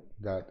threw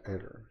that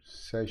error?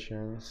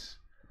 Sessions.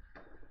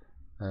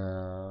 Can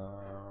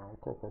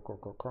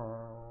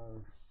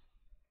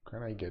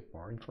I get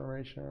more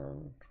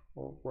information?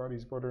 What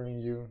is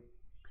bothering you?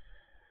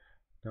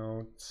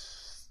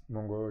 Notes.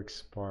 Mongo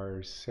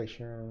expires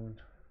session.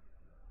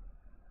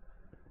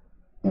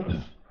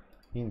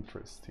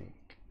 Interesting.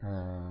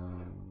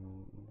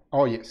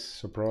 Oh yes,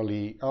 so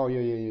probably, oh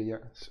yeah.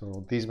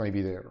 So this might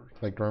be the error.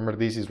 Like remember,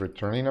 this is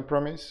returning a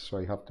promise, so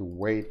I have to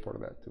wait for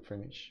that to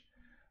finish.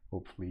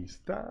 Hopefully it's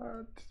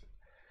that.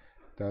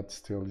 That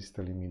still is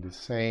telling me the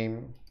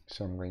same.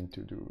 So I'm going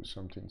to do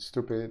something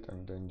stupid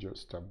and then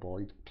just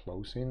avoid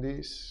closing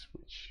this,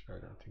 which I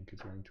don't think is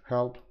going to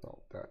help.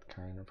 Well, that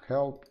kind of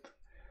helped.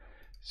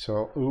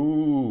 So,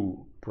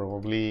 ooh,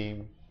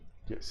 probably,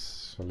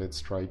 yes. So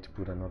let's try to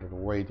put another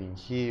waiting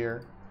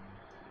here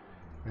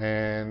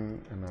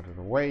and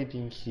another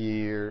waiting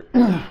here.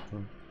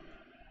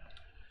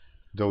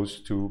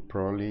 Those two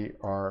probably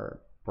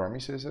are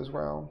promises as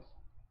well.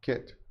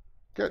 Good.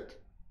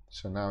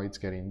 So now it's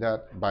getting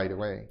that. By the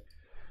way,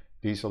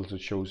 this also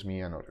shows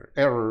me another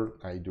error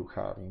I do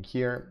have in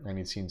here, and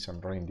it since I'm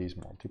running this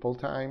multiple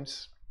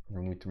times,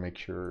 I need to make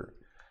sure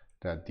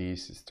that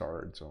this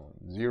starts on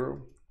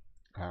 0.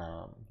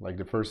 Like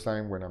the first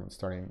time when I'm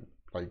starting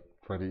like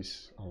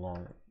Redis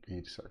along,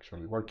 it's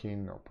actually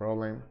working, no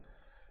problem.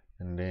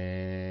 And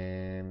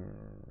then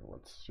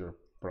what's your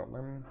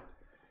problem?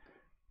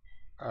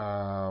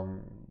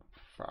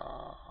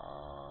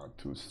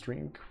 To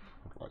string,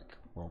 like,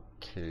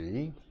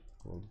 okay,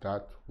 will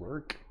that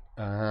work?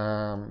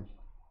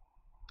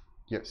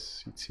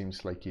 Yes, it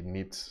seems like it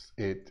needs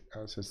it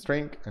as a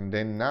string. And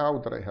then now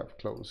that I have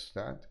closed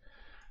that,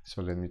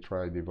 so let me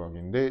try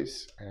debugging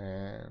this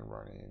and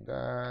running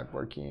that,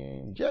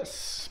 working.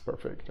 Yes,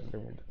 perfect. And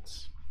then we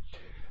dance.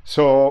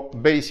 So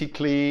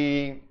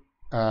basically,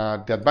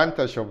 the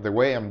advantage of the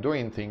way I'm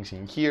doing things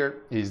in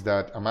here is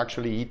that I'm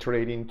actually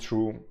iterating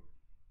through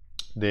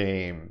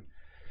the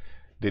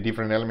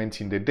different elements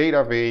in the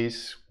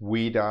database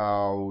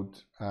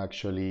without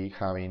actually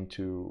having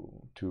to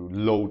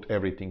load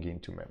everything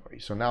into memory.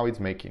 So now it's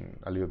making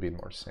a little bit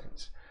more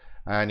sense.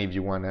 And if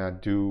you want to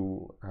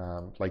do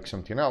like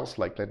something else,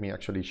 like let me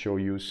actually show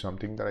you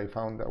something that I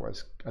found that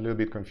was a little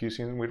bit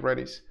confusing with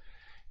Redis,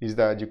 is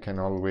that you can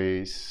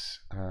always,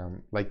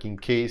 like in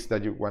case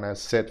that you want to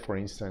set, for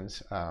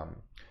instance,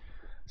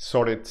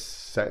 sorted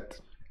set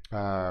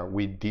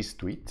with these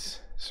tweets.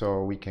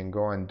 So we can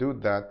go and do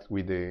that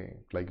with the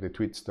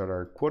tweets that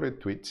are quoted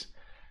tweets.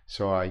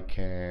 So I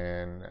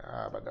can,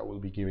 but that will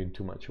be giving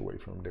too much away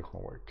from the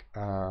homework.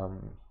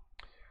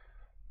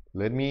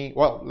 Let me,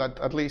 well,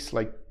 at least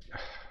like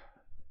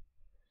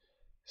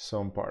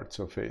some parts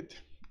of it.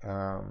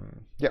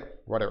 Yeah,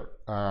 whatever.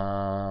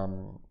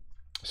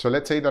 So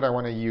let's say that I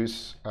want to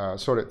use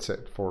sorted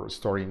set for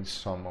storing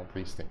some of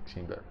these things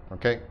in there.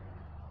 Okay.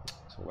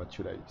 So what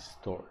should I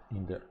store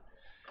in there?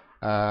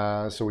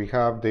 So we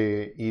have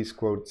the is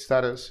quote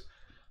status,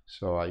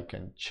 so I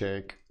can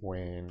check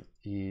when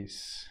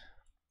is,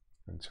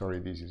 and sorry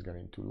this is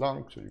getting too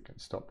long, so you can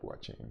stop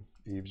watching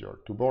if you're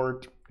too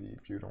bored,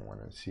 if you don't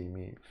want to see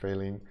me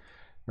failing.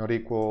 Not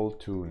equal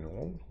to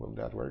null, will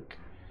that work?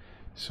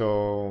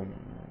 So,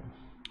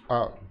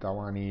 oh, that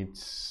one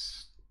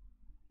is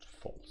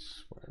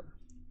false, whatever.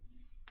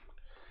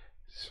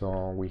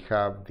 So we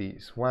have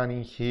this one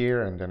in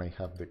here, and then I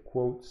have the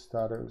quote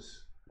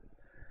status.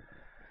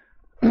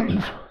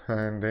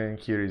 And then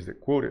here is the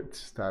quoted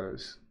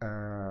status.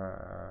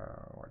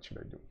 What should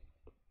I do?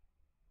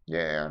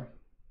 Yeah,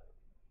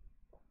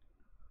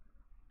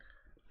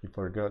 I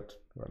forgot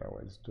what I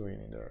was doing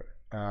in there.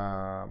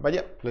 But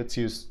yeah, let's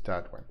use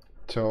that one.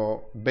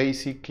 So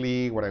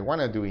basically what I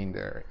want to do in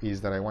there is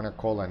that I want to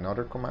call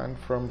another command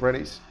from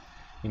Redis.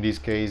 In this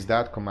case,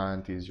 that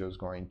command is just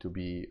going to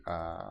be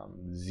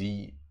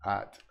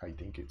z-add, I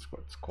think it's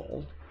what's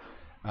called.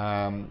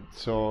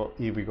 So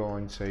if we go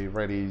and say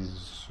Redis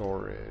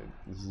sorted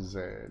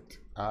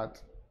z-add,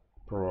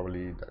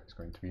 probably that is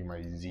going to be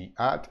my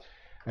z-add.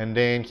 And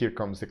then here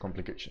comes the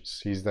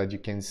complications, is that you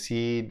can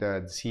see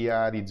that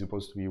z-add is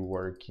supposed to be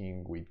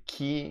working with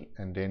key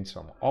and then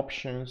some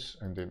options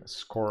and then a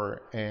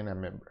score and a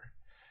member.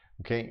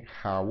 Okay,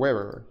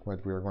 however,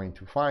 what we're going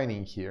to find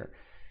in here,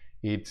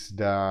 it's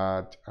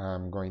that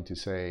I'm going to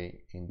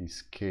say in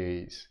this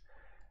case,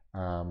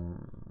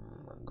 I'm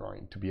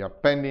going to be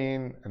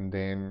appending, and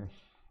then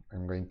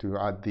I'm going to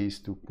add this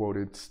to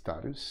quoted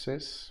status.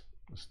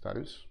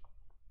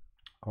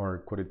 or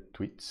quoted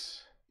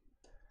tweets.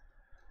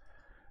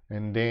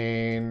 And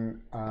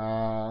then,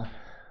 oh,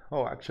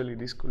 actually,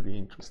 this could be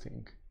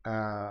interesting.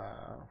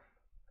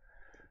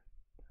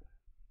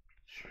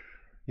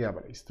 Yeah,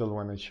 but I still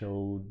want to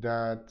show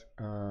that.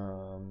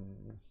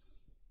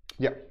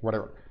 Yeah,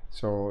 whatever.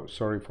 So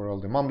sorry for all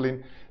the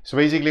mumbling. So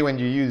basically, when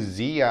you use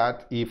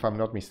Z-at, if I'm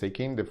not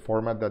mistaken, the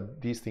format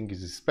that this thing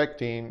is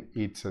expecting,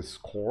 it's a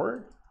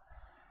score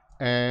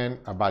and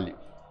a value.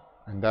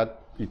 And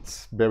that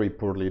it's very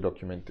poorly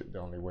documented. The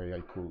only way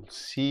I could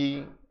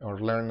see or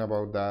learn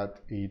about that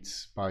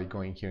it's by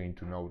going here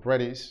into Node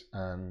Redis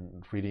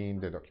and reading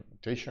the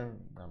documentation.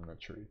 I'm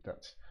not sure if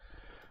that's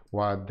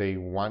what they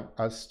want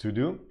us to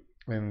do.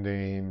 And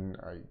then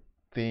I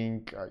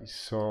think I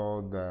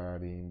saw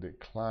that in the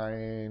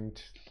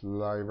client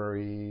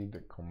library, the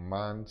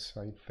commands,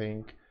 I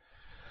think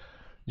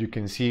you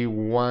can see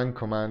one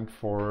command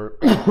for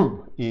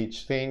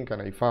each thing, and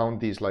I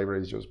found these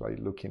libraries just by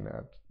looking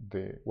at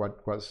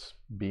what was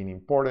being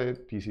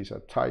imported. This is a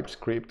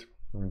TypeScript,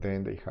 and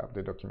then they have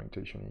the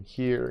documentation in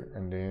here,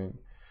 and then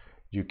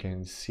you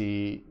can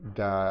see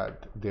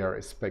that they are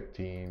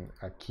expecting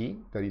a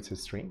key that is a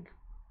string,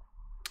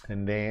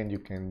 and then you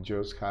can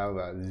just have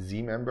a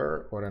Z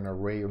member or an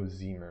array of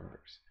Z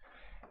members.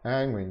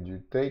 And when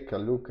you take a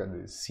look at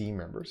the Z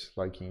members,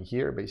 like in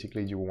here,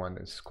 basically you want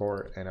a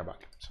score and a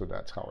value. So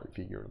that's how I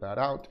figured that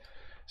out.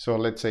 So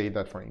let's say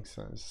that, for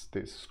instance,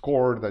 the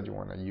score that you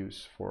want to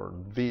use for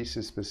this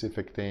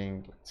specific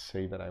thing, let's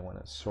say that I want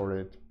to sort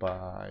it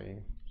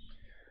by,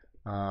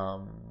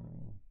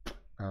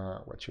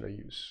 what should I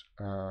use?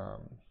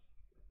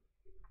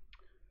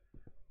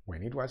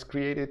 When it was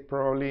created,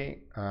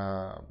 probably,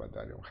 but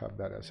I don't have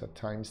that as a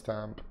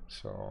timestamp.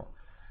 So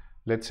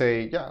let's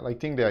say, yeah, I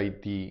think the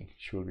ID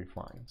should be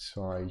fine.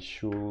 So I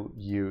should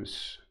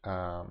use,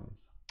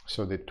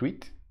 so the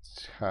tweet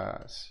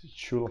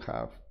should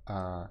have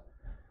a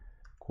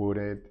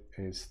quoted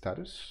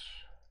status,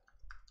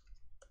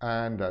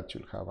 and that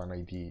should have an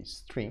ID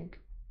string.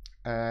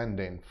 And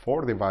then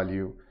for the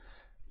value,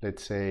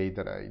 let's say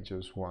that I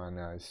just want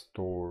to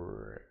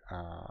store,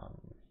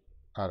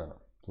 I don't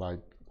know,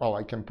 like, well,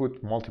 I can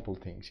put multiple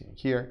things in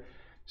here.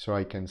 So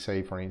I can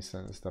say, for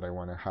instance, that I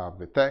want to have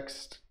the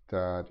text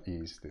that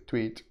is the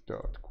tweet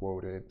dot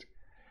quoted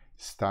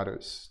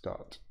status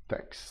dot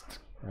text.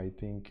 I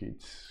think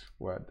it's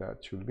what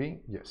that should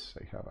be. Yes,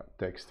 I have a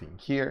text in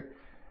here,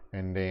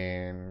 and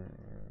then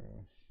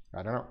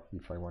I don't know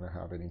if I want to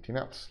have anything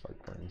else,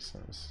 like for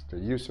instance the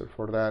user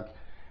for that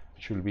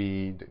should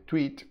be the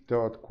tweet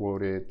dot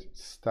quoted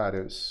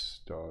status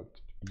dot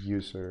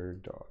user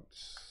dot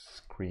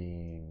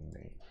screen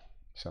name,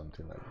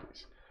 something like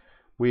this,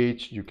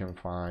 which you can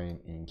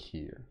find in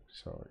here.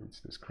 So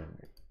it's the screen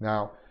name.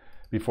 Now,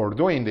 before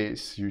doing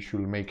this, you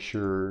should make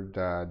sure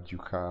that you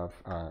have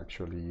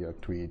actually a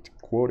tweet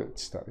quoted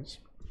status.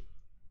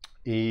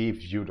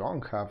 If you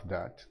don't have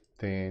that,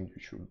 then you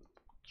should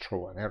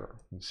throw an error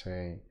and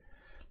say,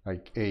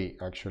 like, hey,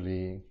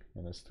 actually,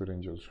 when a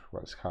student just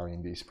was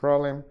having this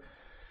problem,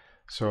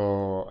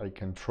 so I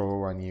can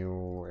throw a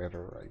new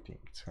error, I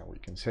think. So we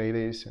can say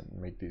this and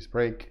make this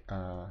break.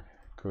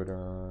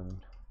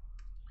 Couldn't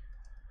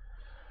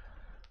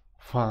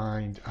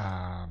find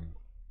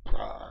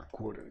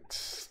quoted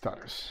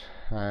status,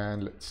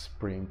 and let's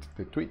print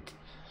the tweet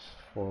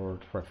for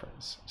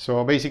reference.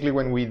 So basically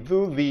when we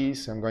do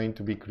this, I'm going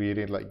to be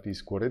creating like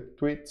these quoted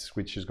tweets,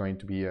 which is going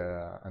to be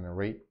an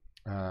array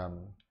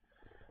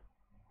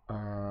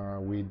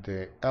with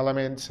the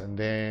elements, and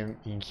then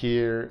in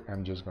here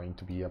I'm just going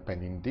to be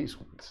appending these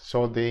ones.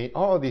 So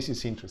this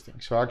is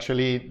interesting. So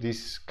actually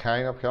this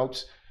kind of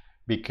helps,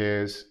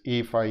 because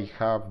if I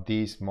have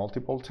these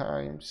multiple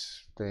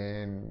times,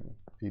 then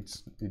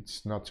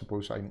it's not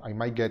supposed, I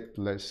might get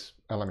less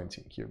elements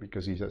in here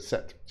because it's a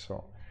set,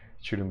 so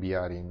it shouldn't be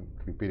adding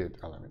repeated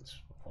elements,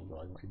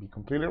 although I might be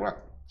completely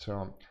wrong.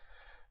 So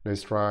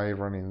let's try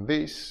running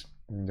this,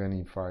 and then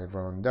if I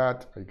run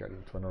that, I get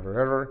into another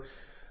error,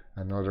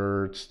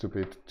 another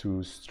stupid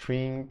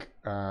toString.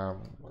 I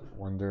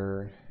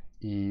wonder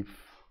if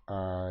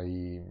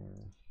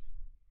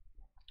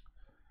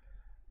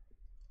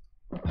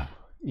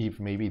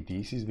maybe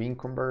this is being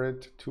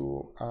converted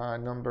to a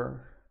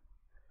number.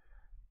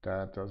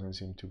 That doesn't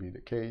seem to be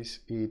the case.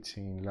 It's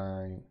in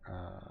line,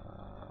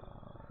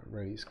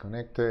 Redis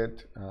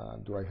connected.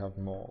 Do I have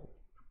more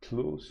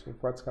clues of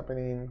what's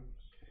happening?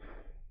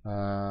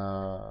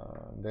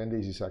 Then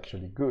this is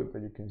actually good,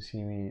 but you can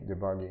see me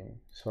debugging.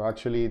 So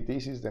actually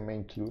this is the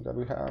main clue that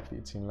we have.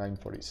 It's in line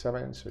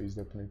 47, so it's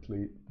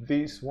definitely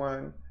this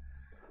one.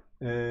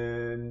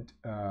 And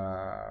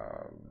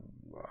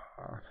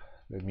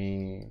let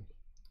me,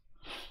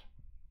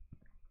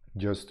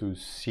 just to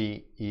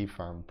see if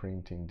I'm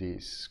printing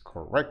this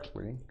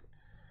correctly.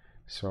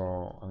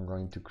 So I'm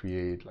going to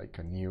create like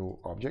a new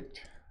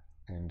object,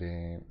 and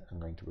then I'm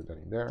going to put that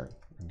in there,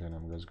 and then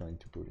I'm just going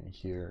to put in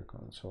here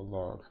console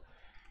log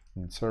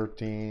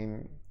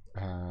inserting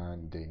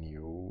and the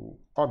new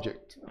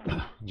object,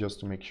 just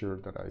to make sure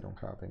that I don't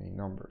have any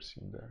numbers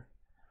in there.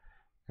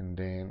 and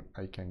then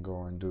I can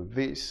go and do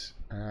this,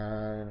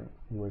 and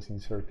it was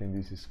inserting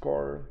this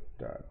score.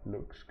 That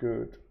looks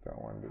good, that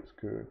one looks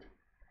good.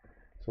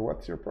 So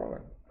what's your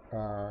problem?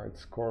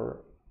 It's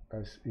score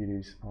as it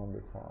is on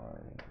the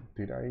file.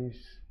 Did I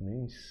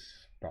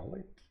misspell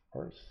it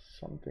or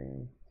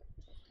something?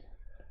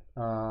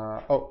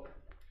 Oh,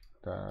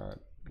 that,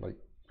 like,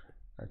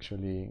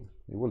 actually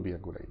it will be a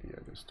good idea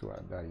just to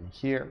add that in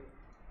here.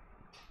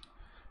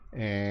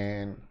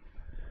 And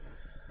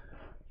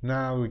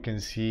now we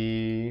can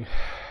see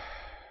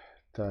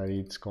that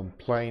it's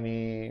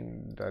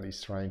complaining that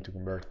it's trying to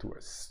convert to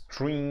a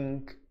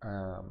string.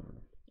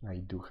 I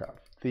do have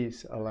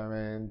this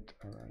element,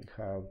 and I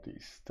have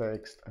this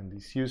text and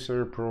this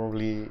user.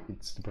 Probably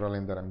it's the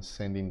problem that I'm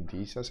sending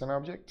this as an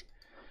object.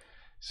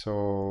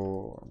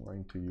 So I'm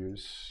going to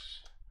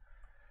use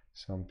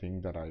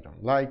something that I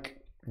don't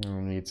like.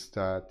 And it's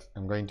that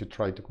I'm going to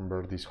try to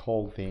convert this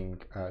whole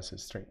thing as a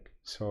string.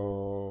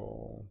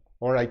 So,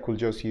 or I could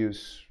just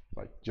use,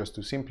 like, just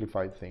to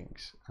simplify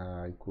things,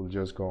 I could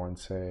just go and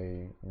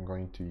say I'm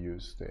going to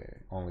use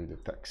only the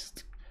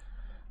text.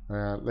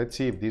 Let's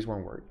see if this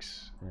one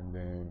works, and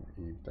then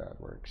if that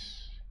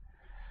works.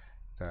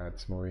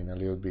 That's moving a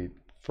little bit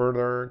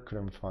further.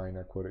 Couldn't find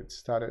a quoted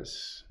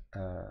status.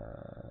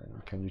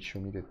 Can you show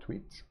me the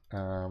tweet?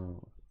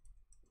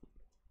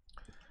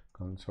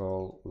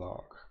 Console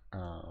log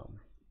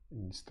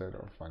instead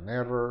of an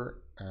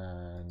error,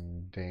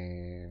 and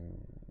then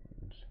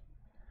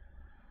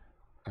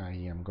I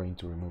am going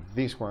to remove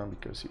this one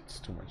because it's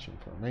too much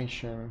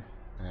information,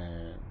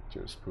 and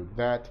just put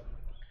that.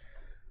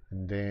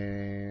 And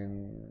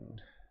then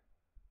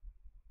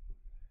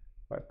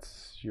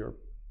what's your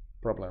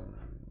problem?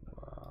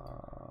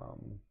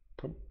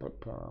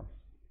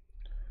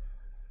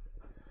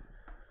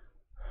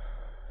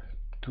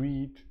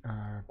 Tweet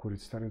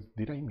quoted status.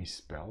 Did I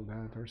misspell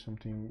that or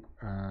something?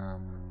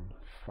 And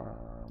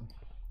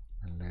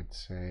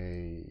let's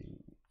say,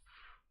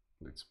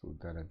 let's put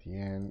that at the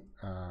end.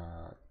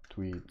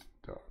 Tweet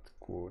dot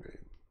quoted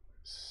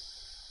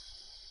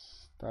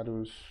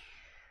status,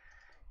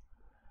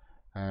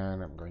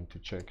 and I'm going to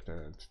check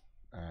that.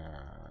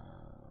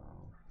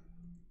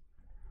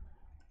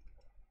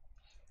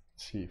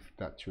 See if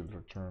that should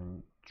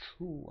return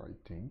true. I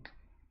think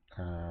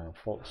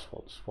false,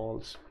 false,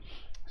 false.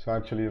 So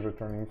actually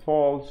returning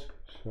false.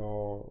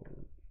 So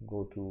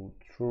go to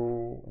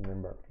true and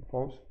then back to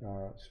false.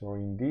 So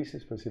in this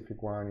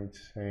specific one, it's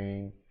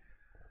saying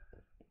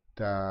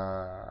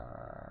that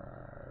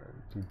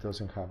it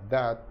doesn't have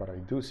that, but I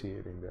do see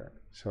it in there.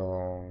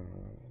 So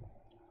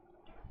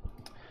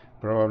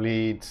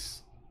probably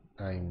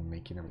I'm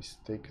making a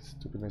mistake, a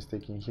stupid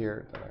mistake in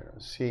here that I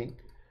don't see.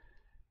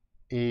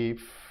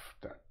 If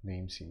that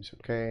name seems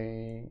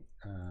okay,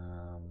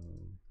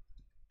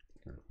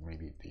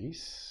 maybe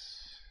this.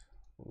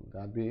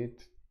 That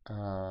bit.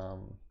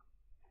 I'm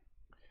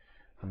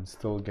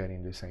still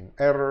getting the same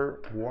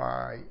error.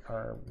 Why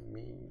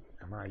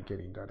am I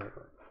getting that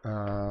error?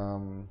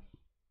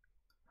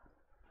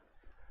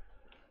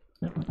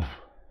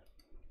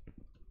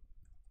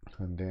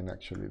 And then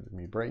actually let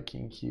me break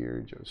in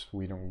here, just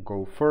we don't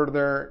go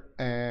further.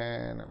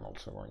 And I'm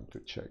also going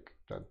to check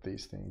that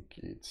this thing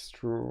is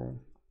true.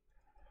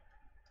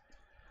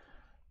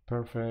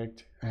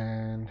 Perfect.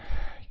 And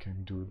I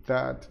can do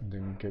that. And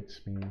then it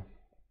gets me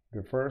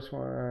the first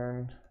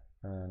one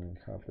and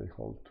have a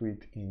whole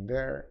tweet in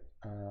there.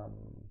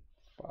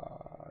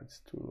 It's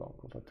too long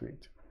of a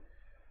tweet.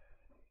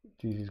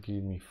 This is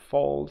giving me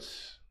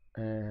false,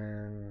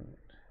 and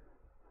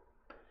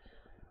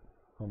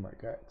oh my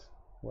god,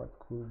 what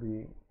could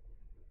be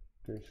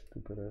this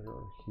stupid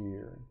error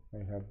here?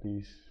 I have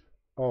this.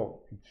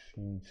 Oh, it's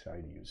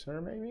inside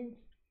user maybe.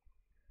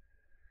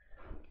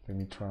 Let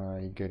me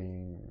try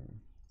getting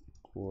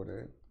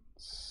quoted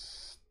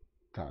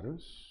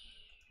status.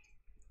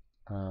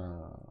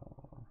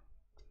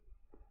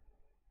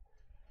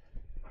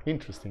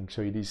 Interesting.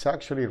 So it is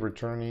actually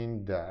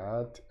returning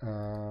that.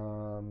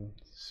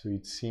 So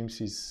it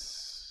seems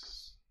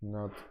it's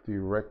not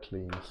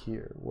directly in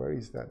here. Where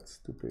is that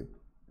stupid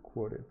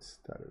quoted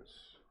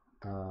status?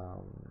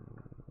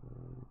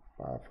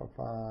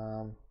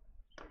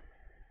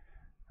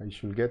 I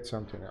should get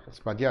something else.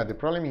 But yeah, the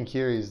problem in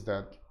here is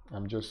that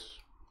I'm just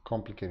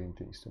complicating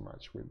things too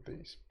much with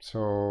this.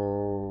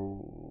 So,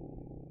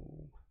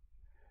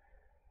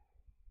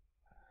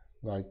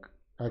 like,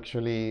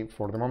 actually,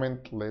 for the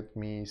moment, let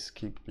me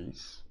skip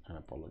this, and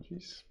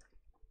apologies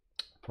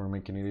for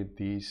making it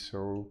this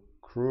so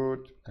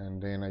crude.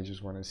 And then I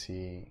just want to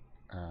see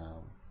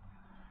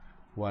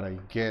what I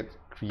get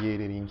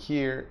created in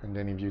here. And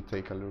then if you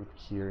take a look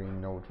here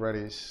in Node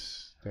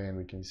Redis, then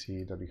we can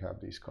see that we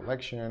have this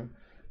collection.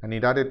 And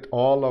it added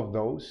all of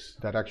those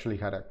that actually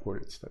had a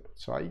quoted status.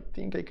 So I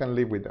think I can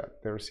live with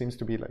that. There seems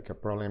to be like a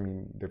problem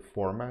in the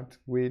format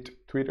with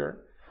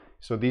Twitter.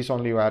 So this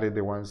only added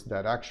the ones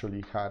that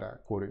actually had a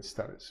quoted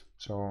status.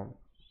 So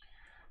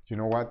you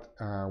know what?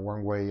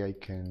 One way I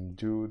can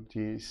do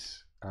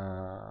this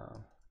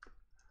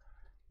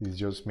It's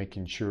just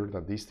making sure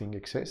that this thing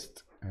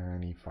exists.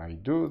 And if I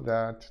do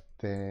that,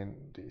 then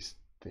this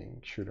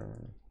thing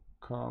shouldn't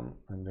come.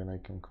 And then I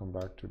can come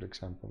back to the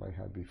example I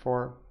had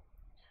before.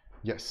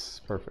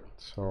 Yes,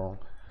 perfect. So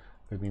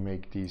let me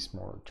make this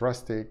more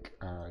drastic.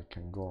 I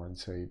can go and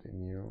say the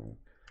new,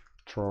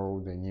 throw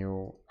the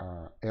new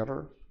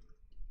error.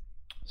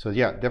 So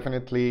yeah,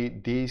 definitely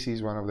this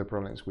is one of the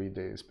problems with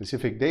the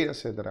specific data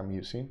set that I'm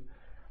using.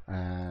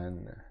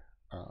 And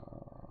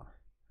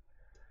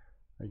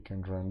I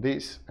can run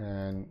this,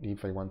 and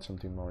if I want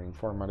something more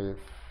informative,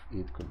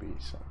 it could be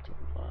something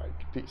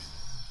like this.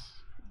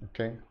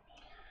 Okay,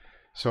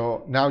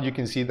 so now you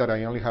can see that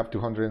I only have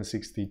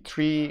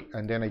 263,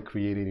 and then I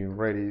created in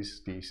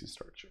Redis this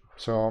structure.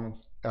 So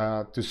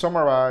to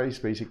summarize,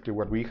 basically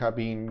what you have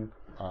been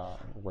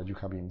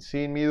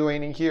seeing me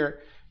doing in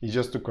here is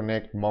just to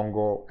connect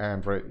Mongo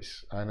and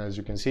Redis. And as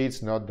you can see,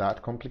 it's not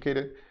that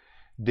complicated.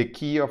 The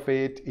key of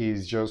it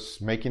is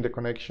just making the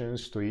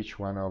connections to each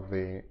one of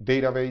the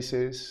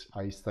databases.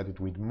 I started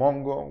with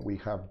Mongo. We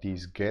have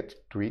this get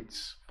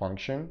tweets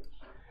function.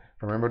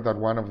 Remember that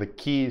one of the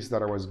keys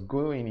that I was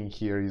doing in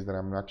here is that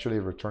I'm actually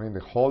returning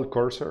the whole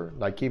cursor.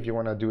 Like if you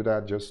want to do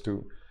that just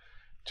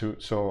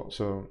so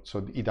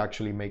it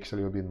actually makes a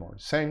little bit more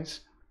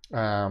sense.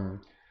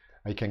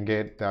 I can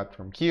get that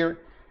from here.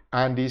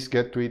 And this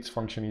get tweets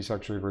function is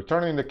actually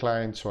returning the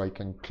client, so I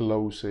can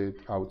close it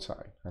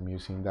outside. I'm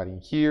using that in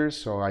here,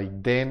 so I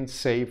then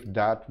save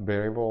that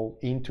variable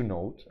into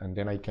Node, and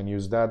then I can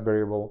use that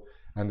variable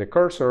and the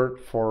cursor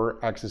for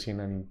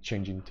accessing and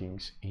changing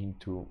things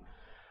into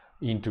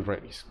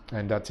Redis.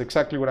 And that's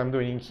exactly what I'm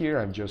doing in here.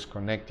 I'm just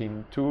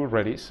connecting to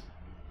Redis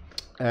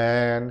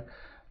and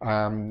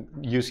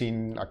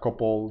using a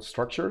couple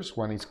structures.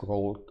 One is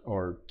called,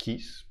 or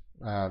keys.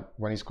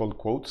 One is called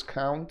quotes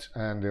count,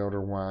 and the other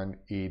one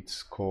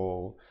it's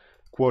called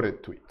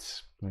quoted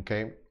tweets.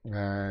 Okay,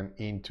 and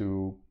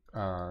into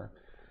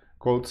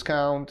quotes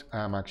count,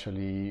 I'm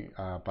actually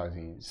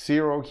passing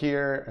 0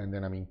 here, and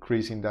then I'm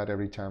increasing that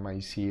every time I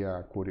see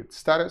a quoted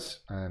status,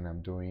 and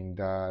I'm doing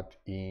that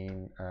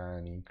in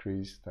an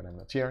increase that I'm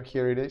not here.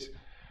 Here it is.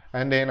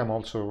 And then I'm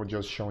also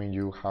just showing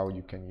you how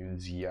you can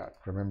use ZAdd.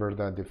 Remember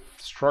that the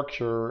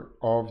structure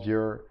of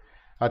your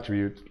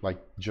attribute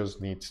just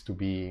needs to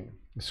be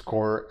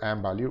score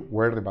and value,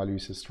 where the value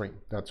is a string.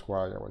 That's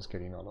why I was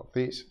getting all of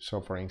this.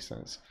 So for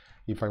instance,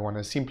 if I want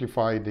to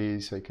simplify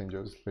this, I can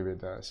just leave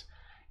it as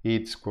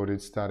it's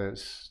quoted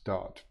status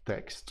dot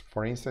text,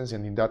 for instance,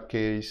 and in that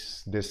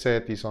case the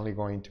set is only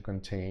going to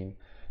contain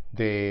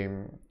the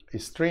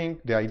string,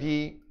 the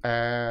ID,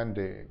 and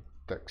the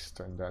text,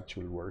 and that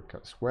should work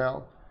as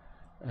well.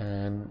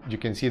 And you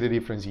can see the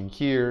difference in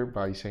here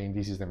by saying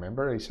this is the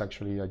member. It's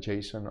actually a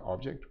JSON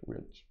object,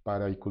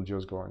 but I could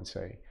just go and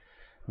say,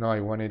 no,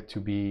 I want it to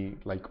be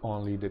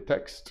only the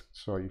text.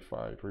 So if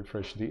I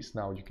refresh this,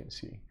 now you can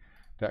see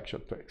the actual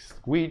text,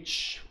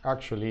 which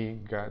actually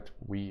got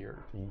weird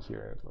in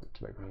here.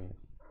 Let me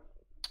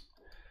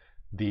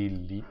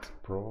delete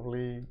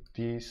probably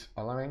this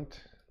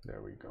element.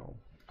 There we go.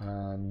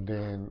 And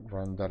then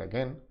run that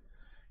again.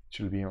 It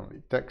should be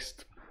only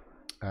text.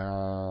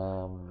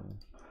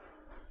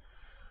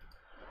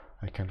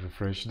 I can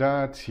refresh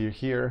that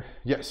here.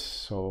 Yes,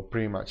 so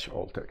pretty much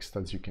all text,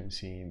 as you can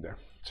see in there.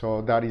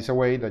 So that is a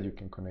way that you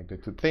can connect the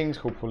two things.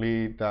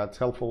 Hopefully that's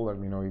helpful. Let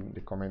me know in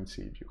the comments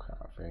if you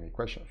have any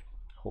questions.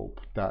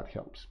 Hope that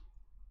helps.